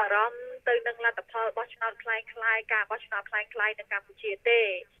នចាប់អារម្មណ៍ទៅនឹងលទ្ធផលបោះឆ្នោតคล้ายៗការបោះឆ្នោតคล้ายៗនៅកម្ពុជាទេ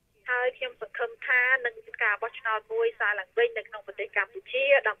ហើយខ្ញុំសង្ឃឹមថានឹងការបោះឆ្នោតមួយសារឡើងវិញនៅក្នុងប្រទេសកម្ពុជា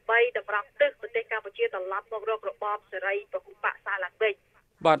ដើម្បីតម្រង់ទិសប្រទេសកម្ពុជាត្រឡប់មករករបបសេរីពហុបកសារឡើងវិញ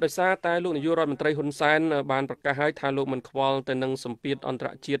បាទដោយសារតែលោកនាយករដ្ឋមន្ត្រីហ៊ុនសែនបានប្រកាសឲ្យថាលោកមិនខ្វល់ទៅនឹងសម្ពាធអន្តរ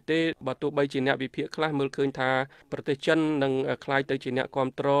ជាតិទេបើទោះបីជាអ្នកវិភាគខ្លះមើលឃើញថាប្រទេសចិននឹងក្លាយទៅជាអ្នកគាំ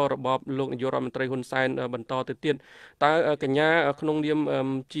ទ្ររបបលោកនាយករដ្ឋមន្ត្រីហ៊ុនសែនបន្តទៅទៀតតើកញ្ញាក្នុងនាម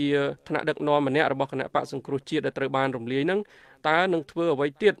ជាថ្នាក់ដឹកនាំម្នាក់របស់គណៈបកសង្គ្រោះជាតិដែលត្រូវបានរំលាយនឹងតើនឹងធ្វើអ្វី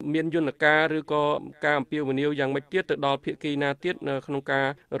ទៀតមានយន្តការឬក៏ការអំពាវនាវយ៉ាងម៉េចទៀតទៅដល់ភាគីណាទៀតក្នុងការ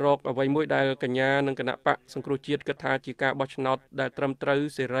រកអ្វីមួយដែលកញ្ញានិងគណៈបកសង្គ្រោះជាតិគិតថាជាការបោះឆ្នោតដែលត្រឹមត្រូវ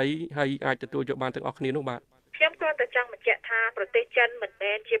សេរីហើយអាចទទួលយកបានទាំងអស់គ្នានោះបាទខ្ញុំគ្រាន់តែចង់បញ្ជាក់ថាប្រទេសចិនមិន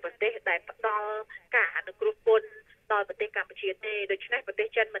មែនជាប្រទេសដែលផ្ដល់ការអនុគ្រោះពន្ធដល់ប្រទេសកម្ពុជាទេដូច្នេះប្រទេស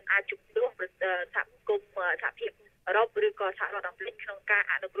ចិនមិនអាចជំនួសសហគមន៍សហភាពអឺរ៉ុបឬក៏សហរដ្ឋអាមេរិកក្នុងការ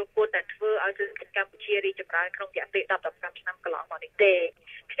អនុគ្រោះពន្ធដែលធ្វើឲ្យសេដ្ឋកិច្ចកម្ពុជារីកចម្រើនក្នុងរយៈពេល10-15ឆ្នាំកន្លងមកនេះទេ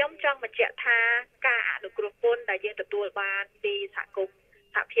ខ្ញុំចង់បញ្ជាក់ថាការអនុគ្រោះពន្ធដែលយើងទទួលបានពីសហគមន៍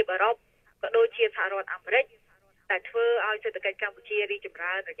សហភាពអឺរ៉ុបក៏ដូចជាសហរដ្ឋអាមេរិកដែលធ្វើឲ្យសេដ្ឋកិច្ចកម្ពុជារីកចម្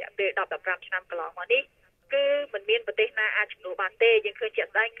រើនរយៈពេល10-15ឆ្នាំកន្លងមកនេះគឺមិនមានប្រទេសណាអាចជំនួសបានទេយើងឃើញជាក់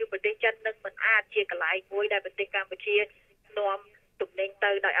ស្ដែងគឺប្រទេសចិននឹងមិនអាចជាកន្លែងមួយដែលប្រទេសកម្ពុជានាំទំនិញ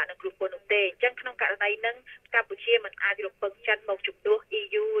ទៅដោយអនុគ្រោះពន្ធនោះទេអញ្ចឹងក្នុងករណីហ្នឹងកម្ពុជាមិនអាចរំពឹងចិនមកជំនួស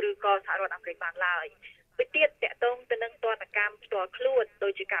EU ឬក៏សហរដ្ឋអាមេរិកបានឡើយពីទៀតតកតងទៅនឹងទណ្ឌកម្មផ្ទាល់ខ្លួនដូ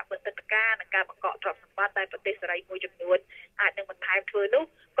ចជាការបន្ទិដ្ឋការនិងការបង្កកទ្រព្យសម្បត្តិដែលប្រទេសសេរីមួយចំនួនអាចនឹងបន្ថែមធ្វើនោះ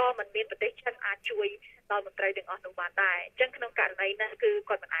ក៏មិនមានប្រទេសចិនអាចជួយដល់មន្ត្រីទាំងអស់នោះបានដែរអញ្ចឹងក្នុងករណីហ្នឹងគឺ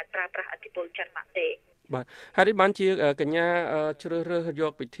គាត់មិនអាចប្រើប្រាស់ឥទ្ធិពលចិនបានទេបាទហើយនេះបានជាកញ្ញាជ្រើសរើសយ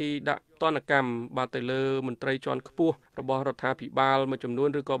កពិធីដាក់ទណ្ឌកម្មបាទទៅលើមន្ត្រីជាន់ខ្ពស់របស់រដ្ឋាភិបាលមួយចំនួន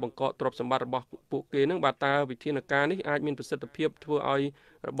ឬក៏បង្កកទ្រព្យសម្បត្តិរបស់ពួកគេនឹងបាទតើវិធានការនេះអាចមានប្រសិទ្ធភាពធ្វើឲ្យ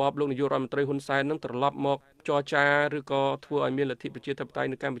របបលោកនាយករដ្ឋមន្ត្រីហ៊ុនសែននឹងត្រឡប់មកចរចាឬក៏ធ្វើឲ្យមានលទ្ធិប្រជាធិបតេយ្យ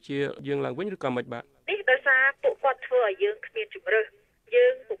នៅកម្ពុជាយើងឡើងវិញឬក៏មិនបាទនេះដោយសារពួកគាត់ធ្វើឲ្យយើងគ្មានជំរើសយើ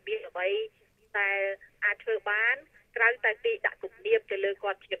ងពុំមានអ្វីដែលអាចធ្វើបានក្រៅតែពីដាក់គំនាបទៅលើ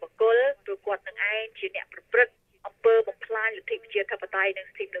គាត់ជាបុគ្គលព្រោះគាត់នឹងឯងជាអ្នកប្រព្រឹត្តអំពើបំផ្លាញលទ្ធិប្រជាធិបតេយ្យនិង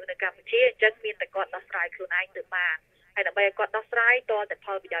សិទ្ធិមនុស្សនៅកម្ពុជាអញ្ចឹងមានតែគាត់ដោះស្រាយខ្លួនឯងទៅបានហើយដើម្បីឲ្យគាត់ដោះស្រាយតតែផ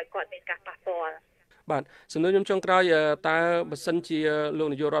លប្រយោជន៍គាត់មានការប៉ះពាល់បាទសំណួរខ្ញុំចុងក្រោយតើបើសិនជាលោក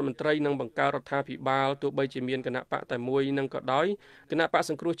នាយករដ្ឋមន្ត្រីនឹងបង្កើតរដ្ឋាភិបាលទោះបីជាមានគណៈបកតែមួយនឹងក៏ដោយគណៈបក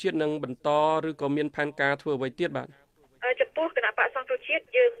សង្គ្រោះជាតិនឹងបន្តឬក៏មានផែនការធ្វើអ្វីទៀតបាទចំពោះគណៈបកសង្គ្រោះជ ជាតិ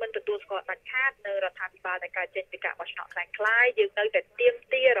យើងមិនទទួលស្គាល់ដាច់ខាតនៅរដ្ឋាភិបាលដែលកើតចេញពីការបោះឆ្នោតคล้ายៗយើងនៅតែទាម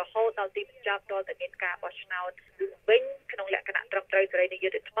ទាររហូតដល់ទីបញ្ចប់ដល់តែមានការបោះឆ្នោតវិញក្នុងលក្ខណៈត្រឹមត្រូវសេរីនិងយុ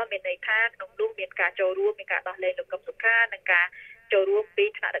ត្តិធម៌មានន័យថាក្នុងនោះមានការចូលរួមមានការដោះលែងលោកកឹមសុខានិងការចូលរួមពី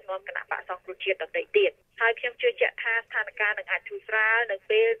ថ្នាក់ដឹកនាំគណៈបក្សសង្គ្រោះជាតិដទៃទៀតហើយខ្ញុំជឿជាក់ថាស្ថានភាពនឹងអាចធូរស្រាលនៅ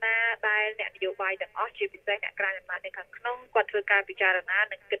ពេលណាដែលអ្នកនយោបាយទាំងអស់ជាពិសេសអ្នកក្រៅអំណាចនៅខាងក្នុងគាត់ធ្វើការពិចារណា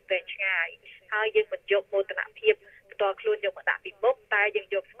និងគិតវែងឆ្ងាយហើយយើងមិនយកមោទនភាពផ្ទាល់ខ្លួនយកមកដាក់ពីមុខតែយើង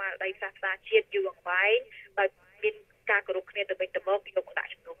យកស្មារតីសាសនាជាតិយូរអង្វែងដោយមានការគោរពគ្នាទៅវិញទៅមកយកមកដាក់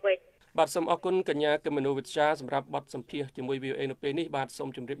ជំនួសវិញបាទសូមអរគុណកញ្ញាកឹមមនុវិទ្យាសម្រាប់បទសម្ភាសជាមួយ VOA នៅពេលនេះបាទសូម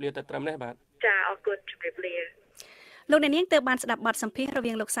ជម្រាបលាតែត្រឹមនេះបាទចាអរគុណជម្រាបលាលោកអ្នកនាងទើបបានស្ដាប់បទសម្ភាសន៍រ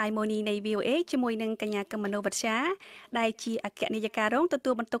វាងលោកសាយម៉ូនីនៃ VOA ជាមួយនឹងកញ្ញាកឹមមនុវិទ្យាដែលជាអគ្គនាយិការរងទទួ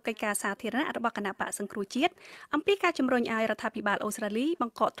លបន្ទុកកិច្ចការសាធារណៈរបស់គណៈបក្សសង្គ្រោះជាតិអំពីការជំរុញឲ្យរដ្ឋាភិបាលអូស្ត្រាលីប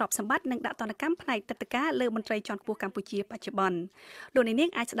ង្កកទ្រព្យសម្បត្តិនិងដាក់ទណ្ឌកម្មផ្នែកទឹកដីការលើមន្ត្រីជាន់ខ្ពស់កម្ពុជាបច្ចុប្បន្នលោកអ្នកនា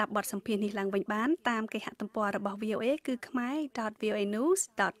ងអាចស្ដាប់បទសម្ភាសន៍នេះឡើងវិញបានតាមគេហទំព័ររបស់ VOA គឺ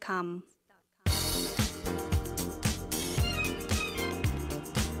khmer.voanews.com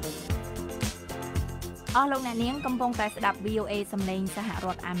អស់លោកអ្នកនាងកំពុងតែស្ដាប់ VOA សំឡេងសហរ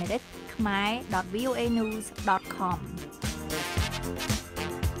ដ្ឋអាមេរិក khmer.voanews.com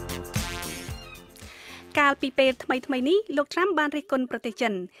កាលពីពេលថ្មីនេះលោកត្រាំបានរិះគន់ប្រទេសចិ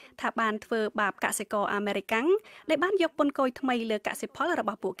នថាបានធ្វើបាបកសិករអាមេរិកដែលបានយកពន្ធគយថ្មីលើកសិផលរប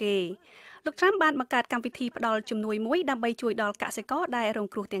ស់ពួកគេលោកត្រាំបានបង្កើតកម្មវិធីផ្ដល់ជំនួយមួយដើម្បីជួយដល់កសិករដែលរង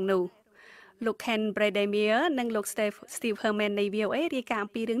គ្រោះទាំងនោះលោក Ken Bredemir និងលោក Steve Herman នៃ VOA រាយការណ៍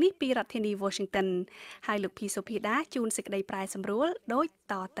អំពីរឿងនេះពីរដ្ឋធានី Washington ហើយលោកភីសូភីដាជូនសេចក្តីប្រែសម្រួលដូច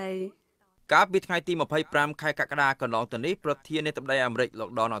តទៅកាលពីថ្ងៃទី25ខែកក្កដាកន្លងទៅនេះប្រធានាធិបតីអាមេរិកលោក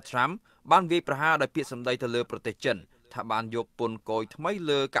Donald Trump បានវាយប្រហារដោយពាក្យសម្ដីទៅលើប្រទេសចិនថាបានយកពន្ធគយថ្មី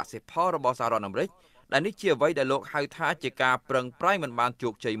លើកសិផលរបស់សហរដ្ឋអាមេរិកដែលនេះជាអ្វីដែលលោកហៅថាជាការប្រឹងប្រែងមិនបានជោ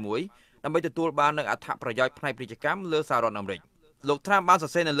គជ័យមួយដើម្បីទទួលបាននូវអត្ថប្រយោជន៍ផ្នែកពាណិជ្ជកម្មលើសហរដ្ឋអាមេរិកលោក Trump បានស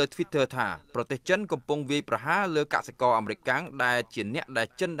រសេរនៅលើ Twitter ថាប្រទេសចិនកំពុងវាយប្រហារលើកសិករអាមេរិកដែលជាអ្នកដែល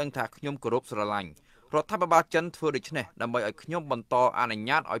ចិនដឹងថាខ្ញុំគោរពស្រឡាញ់រដ្ឋាភិបាលចិនធ្វើដូច្នេះដើម្បីឲ្យខ្ញុំបន្តអនុញ្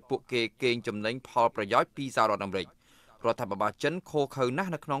ញាតឲ្យពួកគេកេងចំណេញផលប្រយោជន៍ពីសហរដ្ឋអាមេរិករដ្ឋាភិបាលចិនខូខើណា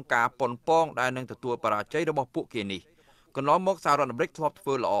ស់នៅក្នុងការប៉ុនប៉ងដែលនឹងទទួលបរាជ័យរបស់ពួកគេនេះកន្លងមកសហរដ្ឋអាមេរិកធ្លាប់ធ្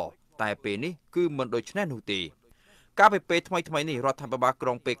វើល្អតែពេលនេះគឺមិនដូច្នេះនោះទេកាលពីពេលថ្មីនេះរដ្ឋាភិបាលក្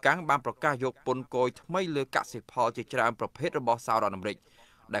រុងប៉េកាំងបានប្រកាសយកពន្ធគយថ្មីលើកសិផលជាច្រើនប្រភេទរបស់សហរដ្ឋអាមេរិក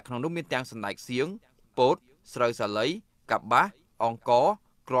ដែលក្នុងនោះមានទាំងសណ្តែកសៀងពោតស្រូវសាលីកាបាសអង្ករ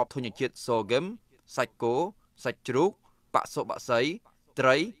គ្រាប់ធញ្ញជាតិសូហ្គឹមសាច់គោសាច់ជ្រូកបសុបក្សីត្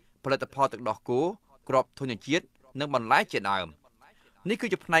រីផលិតផលទឹកដោះគោគ្រាប់ធញ្ញជាតិនិងបន្លែជាដើមនេះគឺ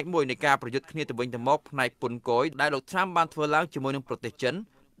ជាផ្នែកមួយនៃការប្រយុទ្ធគ្នាទៅវិញទៅមកផ្នែកពន្ធគយដែលលោក Trump បានធ្វើឡើងជាមួយនឹងប្រទេសចិន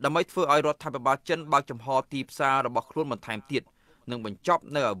ដើម្បីធ្វើឲ្យរដ្ឋាភិបាលចិនបើកចំហទីផ្សាររបស់ខ្លួនបន្ថែមទៀតនិងបញ្ចប់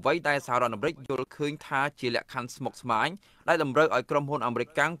នៅអ្វីដែលសហរដ្ឋអាមេរិកយល់ឃើញថាជាលក្ខខណ្ឌស្មុគស្មាញដែលតម្រូវឲ្យក្រុមហ៊ុនអាមេរិក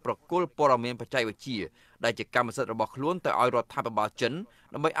ប្រគល់ព័ត៌មានបច្ចេកវិទ្យាដែលជាកម្មសិទ្ធិរបស់ខ្លួនទៅឲ្យរដ្ឋាភិបាលចិន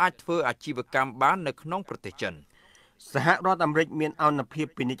ដើម្បីអាចធ្វើអាជីវកម្មបាននៅក្នុងប្រទេសចិនសហរដ្ឋអាមេរិកមានអនុភាព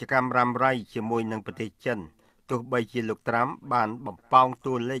ពាណិជ្ជកម្មរ៉ាំរ៉ៃជាមួយនឹងប្រទេសចិនទោះបីជាលោកត្រាំបានបំផោង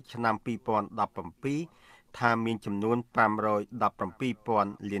តួលេខឆ្នាំ2017ថាមានចំនួន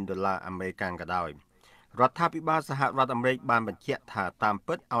$517,000 លានអាមេរិកក៏ដោយរដ្ឋាភិបាលសហរដ្ឋអាមេរិកបានបញ្ជាក់ថាតាម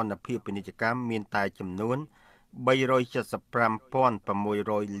ពិតអនុភាពពាណិជ្ជកម្មមានតែចំនួន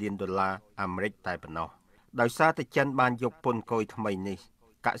$375,600 លានអាមេរិកតែប៉ុណ្ណោះដោយសារតែចិនបានយកពន្ធគយថ្មីនេះ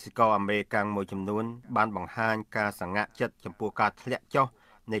កសិករអាមេរិកមួយចំនួនបានបង្ហាញការសង្ហាក់ចិត្តចំពោះការធ្លាក់ចុះ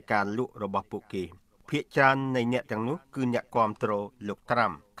នៃការលក់របស់ពួកគេភាគច្រើននៃអ្នកទាំងនោះគឺអ្នកគាំទ្រលោកត្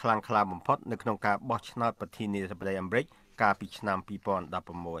រាំខ្លាំងក្លាបំផុតនៅក្នុងការបោះឆ្នោតប្រធានាធិបតីអាមេរិកកាលពីឆ្នាំ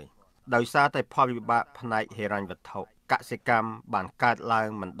2016ដោយសារតែផលវិបាកផ្នែកហិរញ្ញវត្ថុកសិកម្មបានកើតឡើង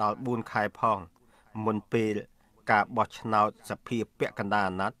មិនដល់4ខែផងមុនពេលការបោះឆ្នោតសភាពាក់កណ្ដាល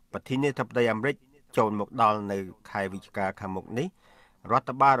អាណត្តិប្រធានាធិបតីអាមេរិកចូលមកដល់នៅខែវិច្ឆិកាខាងមុខនេះរដ្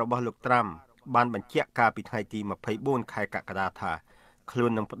ឋបាលរបស់លោកត្រាំបានបញ្ជាក់កាលពីថ្ងៃទី24ខែកក្កដាថាខ្លួ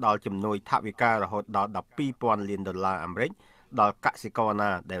ននឹងផ្ដល់ជំនួយថវិការហូតដល់$12,000 លានអាមេរិកដល់កសិករណា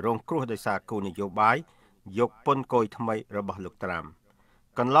ដែលរងគ្រោះដោយសារគោលនយោបាយយកពន្ធគយថ្មីរបស់លោកត្រាំ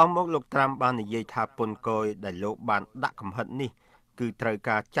កន្លងមកលោកត្រាំបាននិយាយថាពន្ធគយដែលលោកបានដាក់កំហិតនេះគឺត្រូវ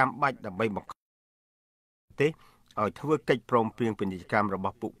ការចាំបាច់ដើម្បីបង្ខំទេឲ្យធ្វើកិច្ចព្រមព្រៀងពាណិជ្ជកម្មរប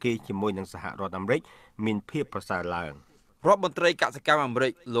ស់ពួកគេជាមួយនឹងសហរដ្ឋអាមេរិកមានភាពប្រសើរឡើងរដ្ឋមន្ត្រីកសិកម្មអាមេរិ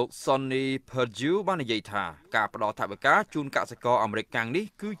កលោក Sonny Perdue បាននិយាយថាការផ្ដល់ថវិកាជូនកសិករអាមេរិកកាំងនេះ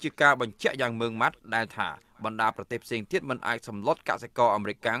គឺជាការបញ្ជាក់យ៉ាងម៉ឺងម៉ាត់ដែលថាបណ្ដាប្រទេសផ្សេងទៀតមិនអាចសម្លុតកសិករអាមេ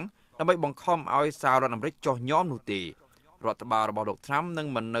រិកកាំងដើម្បីបង្ខំឲ្យសហរដ្ឋអាមេរិកចុះញ៉មនោះទេរដ្ឋបាលរបស់លោក Trump នឹង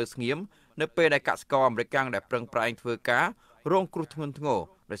មិននៅស្ងៀមនៅពេលដែលកសិករអាមេរិកកាំងដែលប្រឹងប្រែងធ្វើការ រងគ្រោះធ្ងន់ធ្ងរ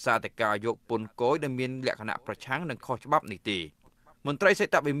ដោយសារតែការយកពន្ធគយដែលមានលក្ខណៈប្រឆាំងនឹងខុសច្បាប់នេះទេមន្ត្រីសេ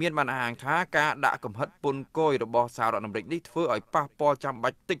ដ្ឋវិមានបានអះអាងថាការដាក់កំហិតពន្ធគយរបស់សហរដ្ឋអាមេរិកនេះធ្វើឲ្យប៉ះពាល់ចាំបា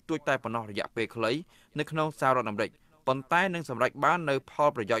ច់តិចតួចតែប៉ុណ្ណោះរយៈពេលខ្លីនៅក្នុងសហរដ្ឋអាមេរិកប៉ុន្តែនឹងសម្រេចបាននៅផល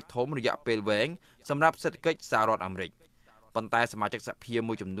ប្រយោជន៍ធំរយៈពេលវែងសម្រាប់សេដ្ឋកិច្ចសហរដ្ឋអាមេរិកប៉ុន្តែសមាជិកសភា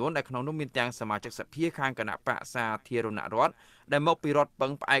មួយចំនួនដែលក្នុងនោះមានទាំងសមាជិកសភាខាងគណៈបក្សសាធារណរដ្ឋដែលមកពីរដ្ឋពឹ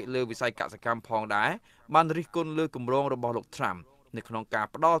ងផ្អែកលើវិស័យកសិកម្មផងដែរបានរិះគន់លើគម្រោងរបស់លោក Trump នៅក្នុងការ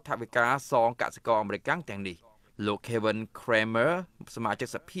ផ្ដល់ថវិកាសងកសិករអាមេរិកទាំងនេះលោក Kevin Khmer សមាជិក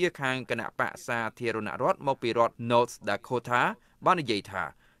សភាខាងគណៈបក្សសាធារណរដ្ឋមកពីរដ្ឋ North Dakota បាននិយាយថា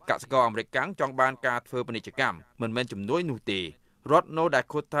កសិករអាមេរិកចង់បានការធ្វើពាណិជ្ជកម្មមិនមែនជំនួយនោះទេរដ្ឋ North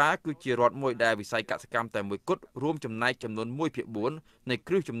Dakota គឺជារដ្ឋមួយដែលវិស័យកសិកម្មតែមួយគត់រួមចំណែកចំនួន 1/4 នៃ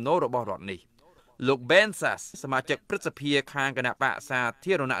គ្រឹះចំណូលរបស់រដ្ឋនេះលោក Ben Sass សមាជិកព្រឹទ្ធសភាខាងគណៈបក្សសា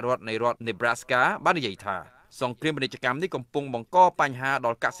ធារណរដ្ឋនៃរដ្ឋ Nebraska បាននិយាយថាសង្គ្រាមពាណិជ្ជកម្មនេះកំពុងបង្កបញ្ហាដ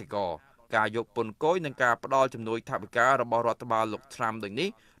ល់កសិករការយកពន្ធគយនិងការផ្ដល់ជំនួយថវិការបស់រដ្ឋបាលលោក Trump ដូចនេះ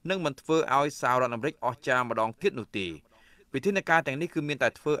នឹងមិនធ្វើឲ្យសហរដ្ឋអាមេរិកអស់ចាម្ដងទៀតនោះទេវិធានការទាំងនេះគឺមានតែ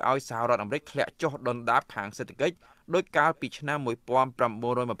ធ្វើឲ្យសហរដ្ឋអាមេរិកធ្លាក់ចុះដុនដាបខាងសេដ្ឋកិច្ចដោយកាលពីឆ្នាំ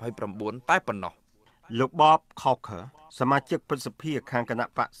1929តែប៉ុណ្ណោះលោក Bob Corker សមាជិកព្រឹទ្ធសភាខាងគណៈ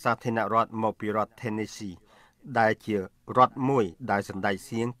បក្សសាធារណរដ្ឋមកពីរដ្ឋ Tennessee ដែលជារដ្ឋមួយដែលសម្ដេច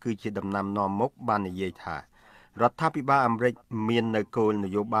សៀងគឺជាដំណាំនាំមុខបាននិយាយថារដ្ឋាភិបាលអាមេរិកមាននៅគោលន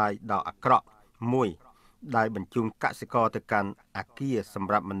យោបាយដ៏អាក្រក់មួយដែលបញ្ជូនកសិករទៅកាន់អគារស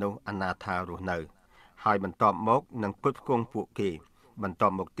ម្រាប់មនុស្សអនាថារស់នៅហើយបន្ទាប់មកនឹងផ្គត់ផ្គង់ពួកគេបន្ទា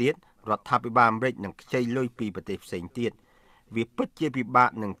ប់មកទៀតរដ្ឋាភិបាលអាមេរិកនឹងខ្ចីលុយពីប្រទេសផ្សេងទៀតវាពិតជាពិបាក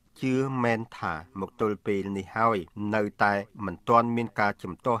នឹងជឿមែនថាមកទល់ពេលនេះហើយនៅតែមិនទាន់មានការ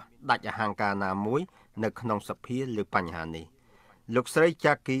ជំទាស់ដាច់អហង្ការណាមួយនៅក្នុងសភាលើបញ្ហានេះលោកស្រី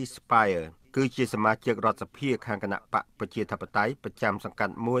Jackie Spire គឺជាសមាជិករដ្ឋសភាខាងគណៈបកប្រជាធិបតេយ្យប្រចាំសង្កា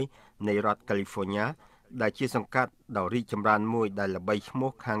ត់មួយនៃរដ្ឋ California ដែលជាសង្កាត់ដ៏រីកចម្រើនមួយដែលល្បីឈ្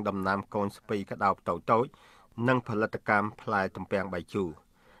មោះខាងដំណាំកូនស្ពៃក្តោបតូចៗនិងផលិតកម្មផ្លែទំពាំងបាយជូរ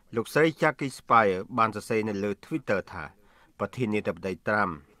លោកស្រី Jackie Spire បានសរសេរនៅលើ Twitter ថាប្រធានាធិបតី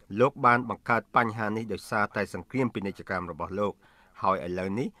Trump លោកបានបង្កើតបញ្ហានេះដោយសារតែសង្គ្រាមពាណិជ្ជកម្មរបស់លោកហើយឥឡូវ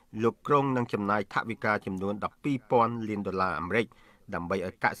នេះលោកក្រុងនឹងចំណាយថវិកាចំនួន$12,000 លានអាមេរិកដើម្បី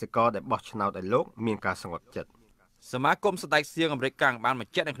ឲ្យកសិករដែលបោះឆ្នោតឲ្យលោកមានការស្ងប់ចិត្តសមាគមសណ្តែកសៀងអាមេរិកកាំងបានប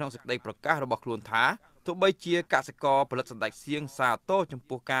ញ្ជាក់នៅក្នុងសេចក្តីប្រកាសរបស់ខ្លួនថាទោះបីជាកសិករផលិតសណ្តែកសៀងសាទរចំ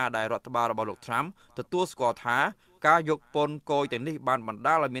ពោះការដែលរដ្ឋបាលរបស់លោក Trump ទទួលស្គាល់ថាការយកពន្ធគយទាំងនេះបានបណ្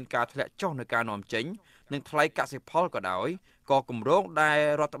ដាលឲ្យមានការធ្លាក់ចុះនៃការនាំចេញនិងថ្លៃកសិផលក៏ដោយក៏គម្រោងដែល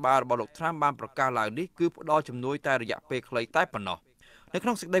រដ្ឋបាលរបស់លោក Trump បានប្រកាសឡើងនេះគឺផ្ដល់ជំនួយតែរយៈពេលខ្លីតែប៉ុណ្ណោះនៅក្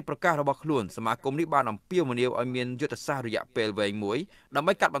នុងសេចក្តីប្រកាសរបស់ខ្លួនសមាគមនេះបានអំពាវនាវឲ្យមានយុទ្ធសាស្ត្ររយៈពេលវែងមួយដើម្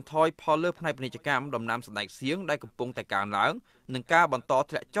បីកាត់បន្ថយផលលើផ្នែកពាណិជ្ជកម្មដំណាំសណ្តែកសៀងដែលកំពុងតែកើនឡើងនិងការបន្ត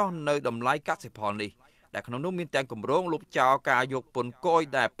ធ្លាក់ចុះនៅតម្លៃកសិផលនេះដែលក្នុងនោះមានទាំងគម្រោងលុបចោលការយកពន្ធគយ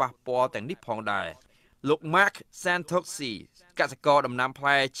ដែលប៉ះពាល់ទាំងនេះផងដែរលោក Mark Santoxi កសិករដំណាំផ្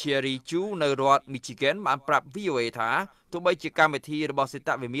លែ Cherry ជូរនៅរដ្ឋ Michigan បានប្រាប់ VOA ថាទោះបីជាកម្មវិធីរបស់សេ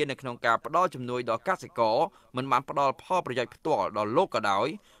ដ្ឋវិមាននៅក្នុងការផ្ដល់ជំនួយដល់កសិករមិនបានផ្ដល់ផលប្រយោជន៍ផ្ទាល់ដល់លោកក៏ដោយ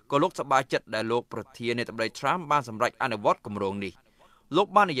ក៏លោកសប្បាយចិត្តដែលលោកប្រធានាធិបតី Trump បានសម្រេចអនុវត្តគម្រោងនេះលោក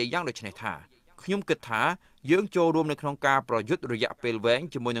បាននិយាយយ៉ាងដូចនេះថាខ្ញុំគិតថាយើងចូលរួមនៅក្នុងការប្រយុទ្ធរយៈពេលវែង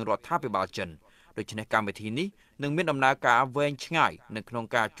ជាមួយនឹងរដ្ឋាភិបាលចិនដូច្នេះកម្មវិធីនេះនឹងមានដំណើរការវែងឆ្ងាយនៅក្នុង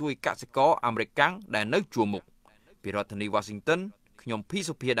ការជួយកសិករអាមេរិកកាំងដែលនៅជួរមុខពីរដ្ឋធានី Washington ខ្ញុំភី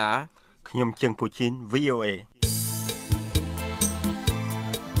សុភាដាខ្ញុំជឹងពូជីន VOA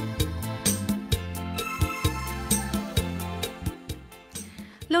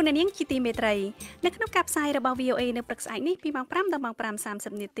លោកអ្នកនាងជាទីមេត្រីនៅក្នុងការផ្សាយរបស់ VOA នៅព្រឹកស្អែកនេះពីម៉ោង5ដល់ម៉ោង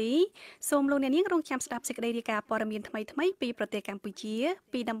5:30នាទីសូមលោកអ្នកនាងរងចាំស្ដាប់សេចក្តីរាយការណ៍ព័ត៌មានថ្មីៗពីប្រទេសកម្ពុជា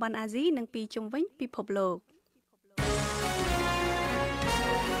ពីតំបន់អាស៊ីនិងពីជុំវិញពិភពលោក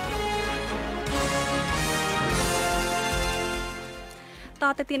ត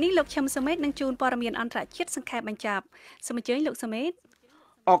ទៅទៀតនេះលោកឈឹមសមេតនឹងជូនព័ត៌មានអន្តរជាតិសង្ខេបបញ្ចប់សូមអញ្ជើញលោកសមេត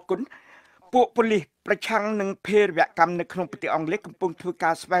អរគុណពួកប៉ូលីសប្រឆាំងនឹងភេរវកម្មនៅក្នុងប្រទេសអង់គ្លេសកំពុងធ្វើកា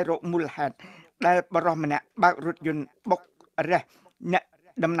រស្វែងរកមូលហេតុដែលបរិសុទ្ធម្នាក់បើករថយន្តបុករះអ្នក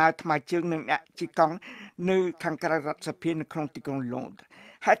ដំណើរថ្មើរជើងនិងអ្នកជិះកង់នៅខាងក្រៅរដ្ឋសភានៅក្នុងទីក្រុងឡូន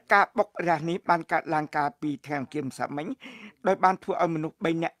ហេតុការណ៍បុករះនេះបានកើតឡើងកាលពីថ្ងៃអង្គារម្សិលមិញដោយបានធ្វើឲ្យមនុស្ស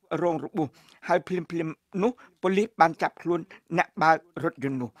3នាក់រងរបួសហើយភ្លាមនោះប៉ូលីសបានចាប់ខ្លួនអ្នកបើករថយ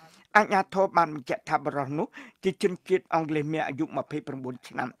ន្តនោះអាជ្ញាធរបានបញ្ជាក់ថាបរិសុទ្ធនោះជាជនជាតិអង់គ្លេសមានអាយុ29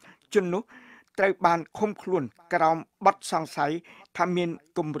ឆ្នាំជននោះត្រូវបានឃុំខ្លួនក្រោមបទសង្ស័យថាមាន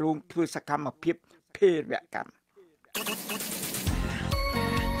គម្រោងធ្វើសកម្មភាពភេរវកម្ម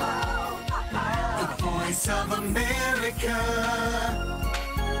The voice voice of America.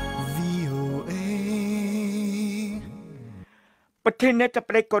 VOA ប្រធានាធិប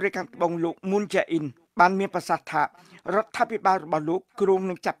តីកូរ៉េខាងត្បូងលោកមុនជាអ៊ីនបានមានប្រសាសន៍ថារដ្ឋាភិបាលរបស់លោកគ្រោង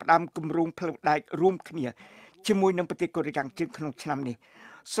នឹងចាប់ផ្ដើមគម្រោងផ្លូវដែករួមគ្នាជាមួយនឹងប្រទេសកូរ៉េខាងជើងក្នុងឆ្នាំនេះ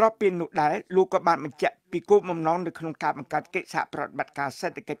ស្របពេលនោះដែរលោកក៏បានបញ្ជាក់ពីគោលបំណងនៅក្នុងការបង្កើតកិច្ចសហប្រតិបត្តិការសេ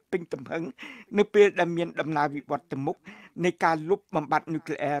ដ្ឋកិច្ចពេញទំហឹងនៅពេលដែលមានដំណើរវិវត្តទៅមុខនៃការលុបបំបាត់នុយ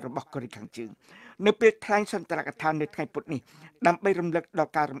ក្លេអ៊ែររបស់កូរ៉េខាងជើងនៅពេលថ្លែងសន្ទរកថានៅថ្ងៃពុធនេះដើម្បីរំលឹកដ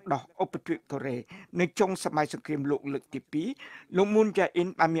ល់ការរំដោះឧបទ្វីបកូរ៉េនៅចុងសម័យសង្គ្រាមលោកលើកទី2លោកមុនជាអ៊ីន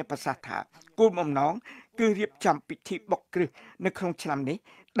បានមានប្រសាសន៍ថាគោលបំណងគឺរៀបចំពិធីបុកគ្រឹះនៅក្នុងឆ្នាំនេះ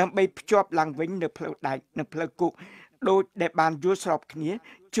ដើម្បីភ្ជាប់ឡើងវិញនៅផ្លូវដែកនិងផ្លូវគោកដោយដែលបានយល់ស្របគ្នា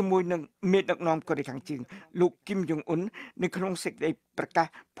ជាមួយនឹងមេដឹកនាំកូរ៉េខាងជើងលោកគីមយ៉ុងអ៊ុននៅក្នុងសេចក្តីប្រកាស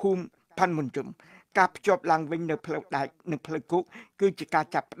ភូមិផាន់មុនជុំការភ្ជាប់ឡើងវិញនៅផ្លូវដែកនិងផ្លូវគោកគឺជាការ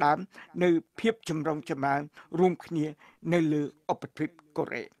ចាប់ផ្ដើមនៅភាពចម្រុងចម្រើនរួមគ្នានៅលើឧបទ្វីបកូ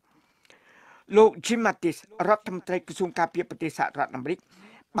រ៉េលោក Jim Mattis រដ្ឋមន្ត្រីក្រសួងការពារប្រទេសសហរដ្ឋអាមេរិក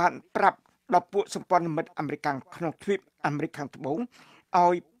បានប្រាប់ដល់ពួកសម្ព័ន្ធមិត្តអាមេរិកក្នុងទ្វីបអាមេរិកខាងត្បូង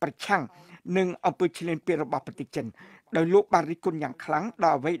ឲ្យប្រឆាំងនឹងអំពើឈ្លានពានរបស់ប្រទេសចិនដោយលោកបានរិះគន់យ៉ាងខ្លាំងដ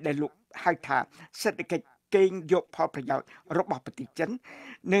ល់អ្វីដែលលោកហៅថាសេដ្ឋកិច្ចកេងយកផលប្រយោជន៍របស់ប្រទេសចិន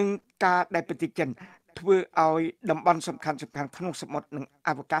និងការដែលប្រទេសចិនធ្វើឲ្យតំបន់សំខាន់ៗក្នុងសមុទ្រនិងអ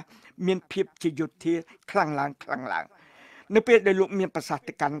វកាសមានភាពជាយោធាខ្លាំងឡើងនៅពេលដែលលោកមានប្រសាសន៍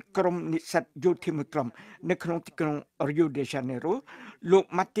ទៅកាន់ក្រុមនិស្សិតយោធាមួយក្រុមនៅក្នុងទីក្រុង Rio de Janeiro លោក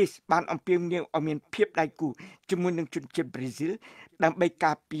Mattis បានអំពាវនាវឲ្យមានភាពដៃគូជាមួយនឹងជនជាតិប្រេស៊ីលដើម្បី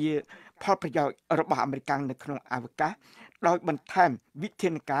ការពារផលប្រយោជន៍របស់អាមេរិកនៅក្នុងអវកាសដោយបន្ថែមវិធា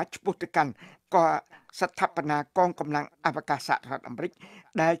នការឆ្ពោះទៅកាន់ក៏ស្ថាបនាកងកម្លាំងអវកាសសហរដ្ឋអាមេរិក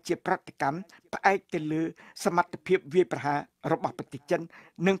ដែលជាប្រតិកម្មផ្អែកទៅលើសមត្ថភាពវាយប្រហាររបស់ប្រទេសចិន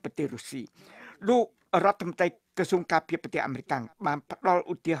និងប្រទេសរុស្ស៊ីលោករដ្ឋមន្ត្រីក្រសួងការពារប្រទេសអាមេរិកបានផ្ដល់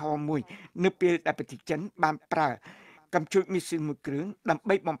ឧទាហរណ៍មួយនៅពេលដែលប្រទេសចិនបានប្រើកាំជ្រួចមីស៊ីលមួយគ្រឿងដើម្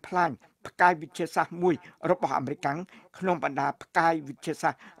បីបំផ្លាញផ្កាយវិទ្យាសាស្ត្រមួយរបស់អាមេរិកក្នុងបណ្ដាផ្កាយវិទ្យាសា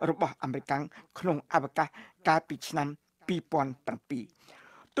ស្ត្ររបស់អាមេរិកក្នុងអវកាសកាលពីឆ្នាំ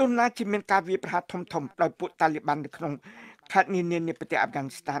2007 ទោះណាជាមានការវាយប្រហារធំដោយពួកតាលីបាននៅក្នុងខេត្តនានានៃប្រទេសអាហ្វហ្គា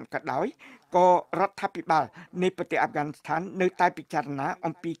នីស្ថានក៏ដោយក៏រដ្ឋាភិបាលនៃប្រទេសអាហ្វហ្គានីស្ថាននៅតែពិចារណា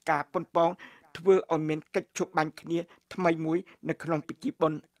អំពីការប៉ុនប៉ងធ្វើឲ្យមានកិច្ចជប់បាញ់គ្នាថ្មីមួយនៅក្នុងពិធីបុ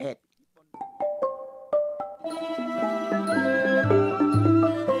ណ្យអេដ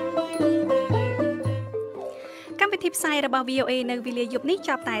កម្មវិធីផ្សាយរបស់ VOA នៅវេលាយប់នេះ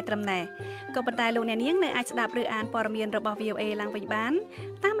ចាប់តែត្រឹមណេះក៏ប៉ុន្តែលោកអ្នកនាងនៅអាចស្ដាប់ឬអានព័ត៌មានរបស់ VOA ឡើងវិញបាន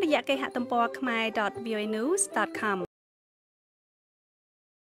តាមរយៈគេហទំព័រ khmer.voanews.com